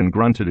heaved and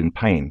grunted in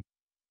pain.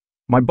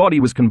 My body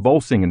was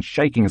convulsing and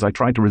shaking as I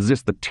tried to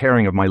resist the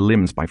tearing of my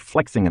limbs by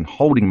flexing and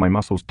holding my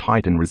muscles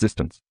tight in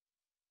resistance.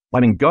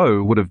 Letting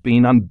go would have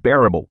been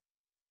unbearable.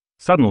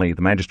 Suddenly,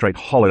 the magistrate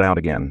hollered out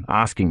again,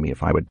 asking me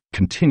if I would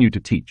continue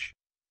to teach.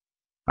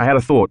 I had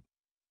a thought.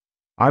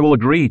 I will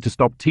agree to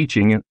stop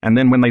teaching, and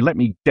then when they let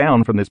me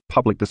down from this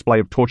public display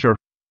of torture,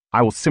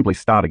 I will simply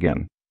start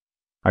again.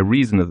 I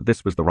reasoned that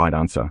this was the right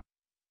answer.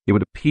 It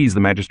would appease the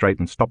magistrate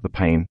and stop the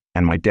pain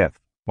and my death,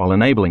 while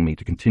enabling me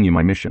to continue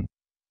my mission.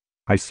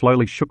 I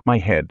slowly shook my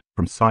head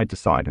from side to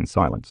side in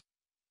silence.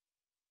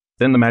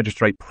 Then the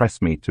magistrate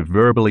pressed me to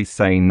verbally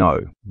say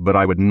no, but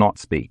I would not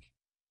speak.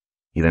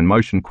 He then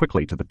motioned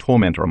quickly to the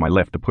tormentor on my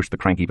left to push the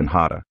crank even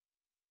harder.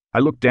 I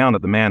looked down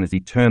at the man as he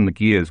turned the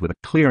gears with a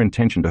clear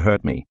intention to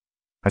hurt me.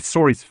 I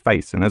saw his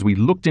face, and as we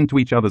looked into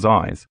each other's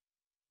eyes,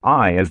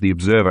 I, as the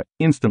observer,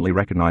 instantly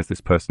recognized this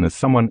person as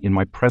someone in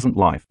my present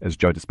life as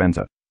Joe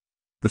Dispenza.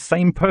 The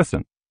same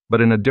person,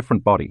 but in a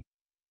different body.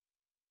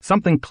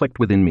 Something clicked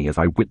within me as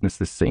I witnessed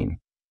this scene.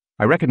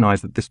 I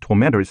recognized that this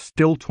tormentor is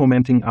still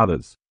tormenting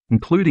others,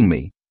 including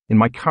me, in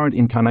my current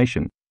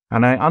incarnation,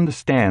 and I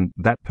understand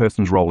that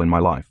person's role in my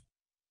life.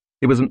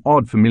 It was an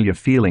odd, familiar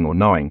feeling or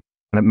knowing,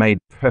 and it made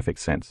perfect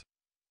sense.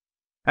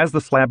 As the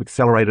slab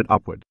accelerated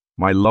upward,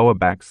 my lower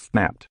back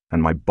snapped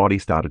and my body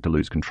started to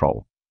lose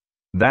control.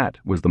 That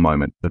was the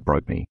moment that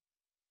broke me.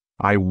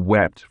 I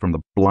wept from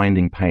the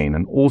blinding pain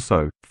and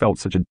also felt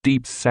such a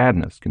deep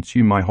sadness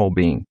consume my whole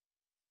being.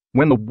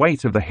 When the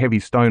weight of the heavy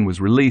stone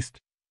was released,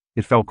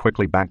 it fell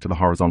quickly back to the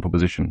horizontal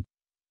position.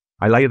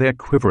 I lay there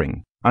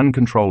quivering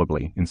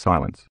uncontrollably in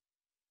silence.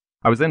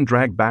 I was then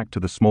dragged back to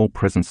the small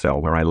prison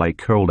cell where I lay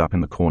curled up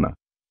in the corner.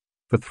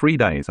 For 3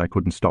 days I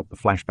couldn't stop the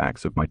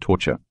flashbacks of my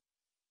torture.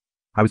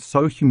 I was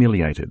so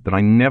humiliated that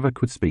I never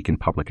could speak in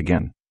public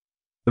again.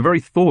 The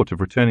very thought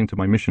of returning to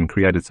my mission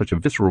created such a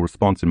visceral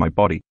response in my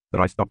body that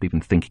I stopped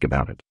even thinking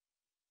about it.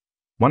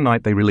 One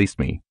night they released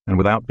me, and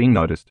without being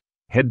noticed,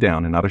 head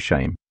down in utter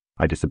shame,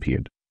 I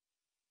disappeared.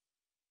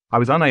 I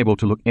was unable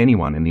to look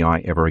anyone in the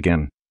eye ever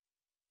again.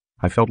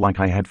 I felt like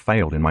I had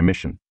failed in my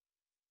mission.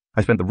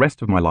 I spent the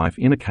rest of my life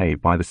in a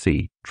cave by the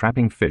sea,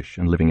 trapping fish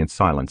and living in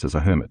silence as a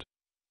hermit.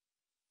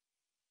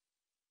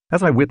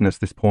 As I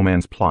witnessed this poor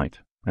man's plight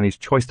and his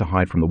choice to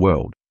hide from the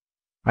world,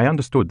 I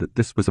understood that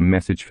this was a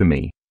message for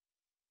me.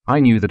 I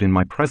knew that in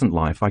my present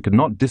life I could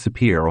not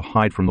disappear or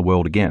hide from the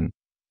world again,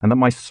 and that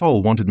my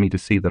soul wanted me to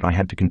see that I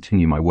had to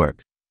continue my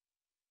work.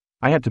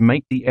 I had to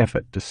make the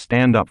effort to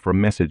stand up for a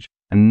message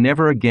and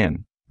never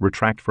again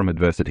retract from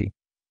adversity.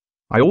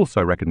 I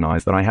also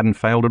recognized that I hadn't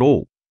failed at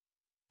all.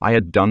 I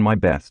had done my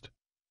best.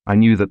 I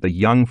knew that the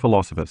young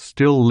philosopher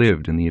still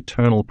lived in the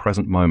eternal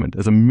present moment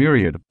as a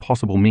myriad of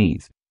possible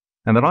me's,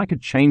 and that I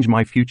could change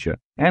my future,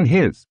 and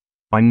his,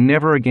 by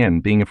never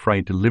again being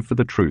afraid to live for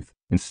the truth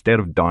instead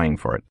of dying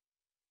for it.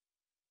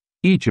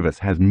 Each of us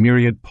has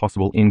myriad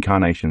possible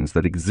incarnations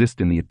that exist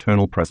in the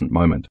eternal present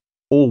moment,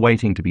 all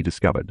waiting to be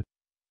discovered.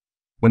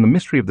 When the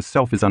mystery of the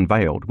self is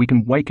unveiled, we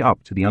can wake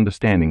up to the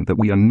understanding that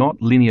we are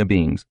not linear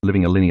beings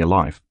living a linear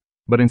life,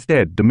 but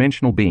instead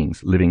dimensional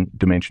beings living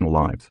dimensional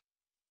lives.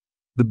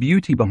 The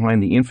beauty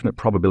behind the infinite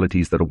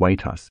probabilities that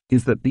await us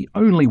is that the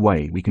only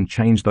way we can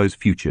change those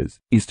futures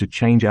is to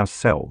change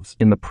ourselves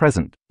in the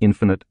present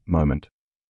infinite moment.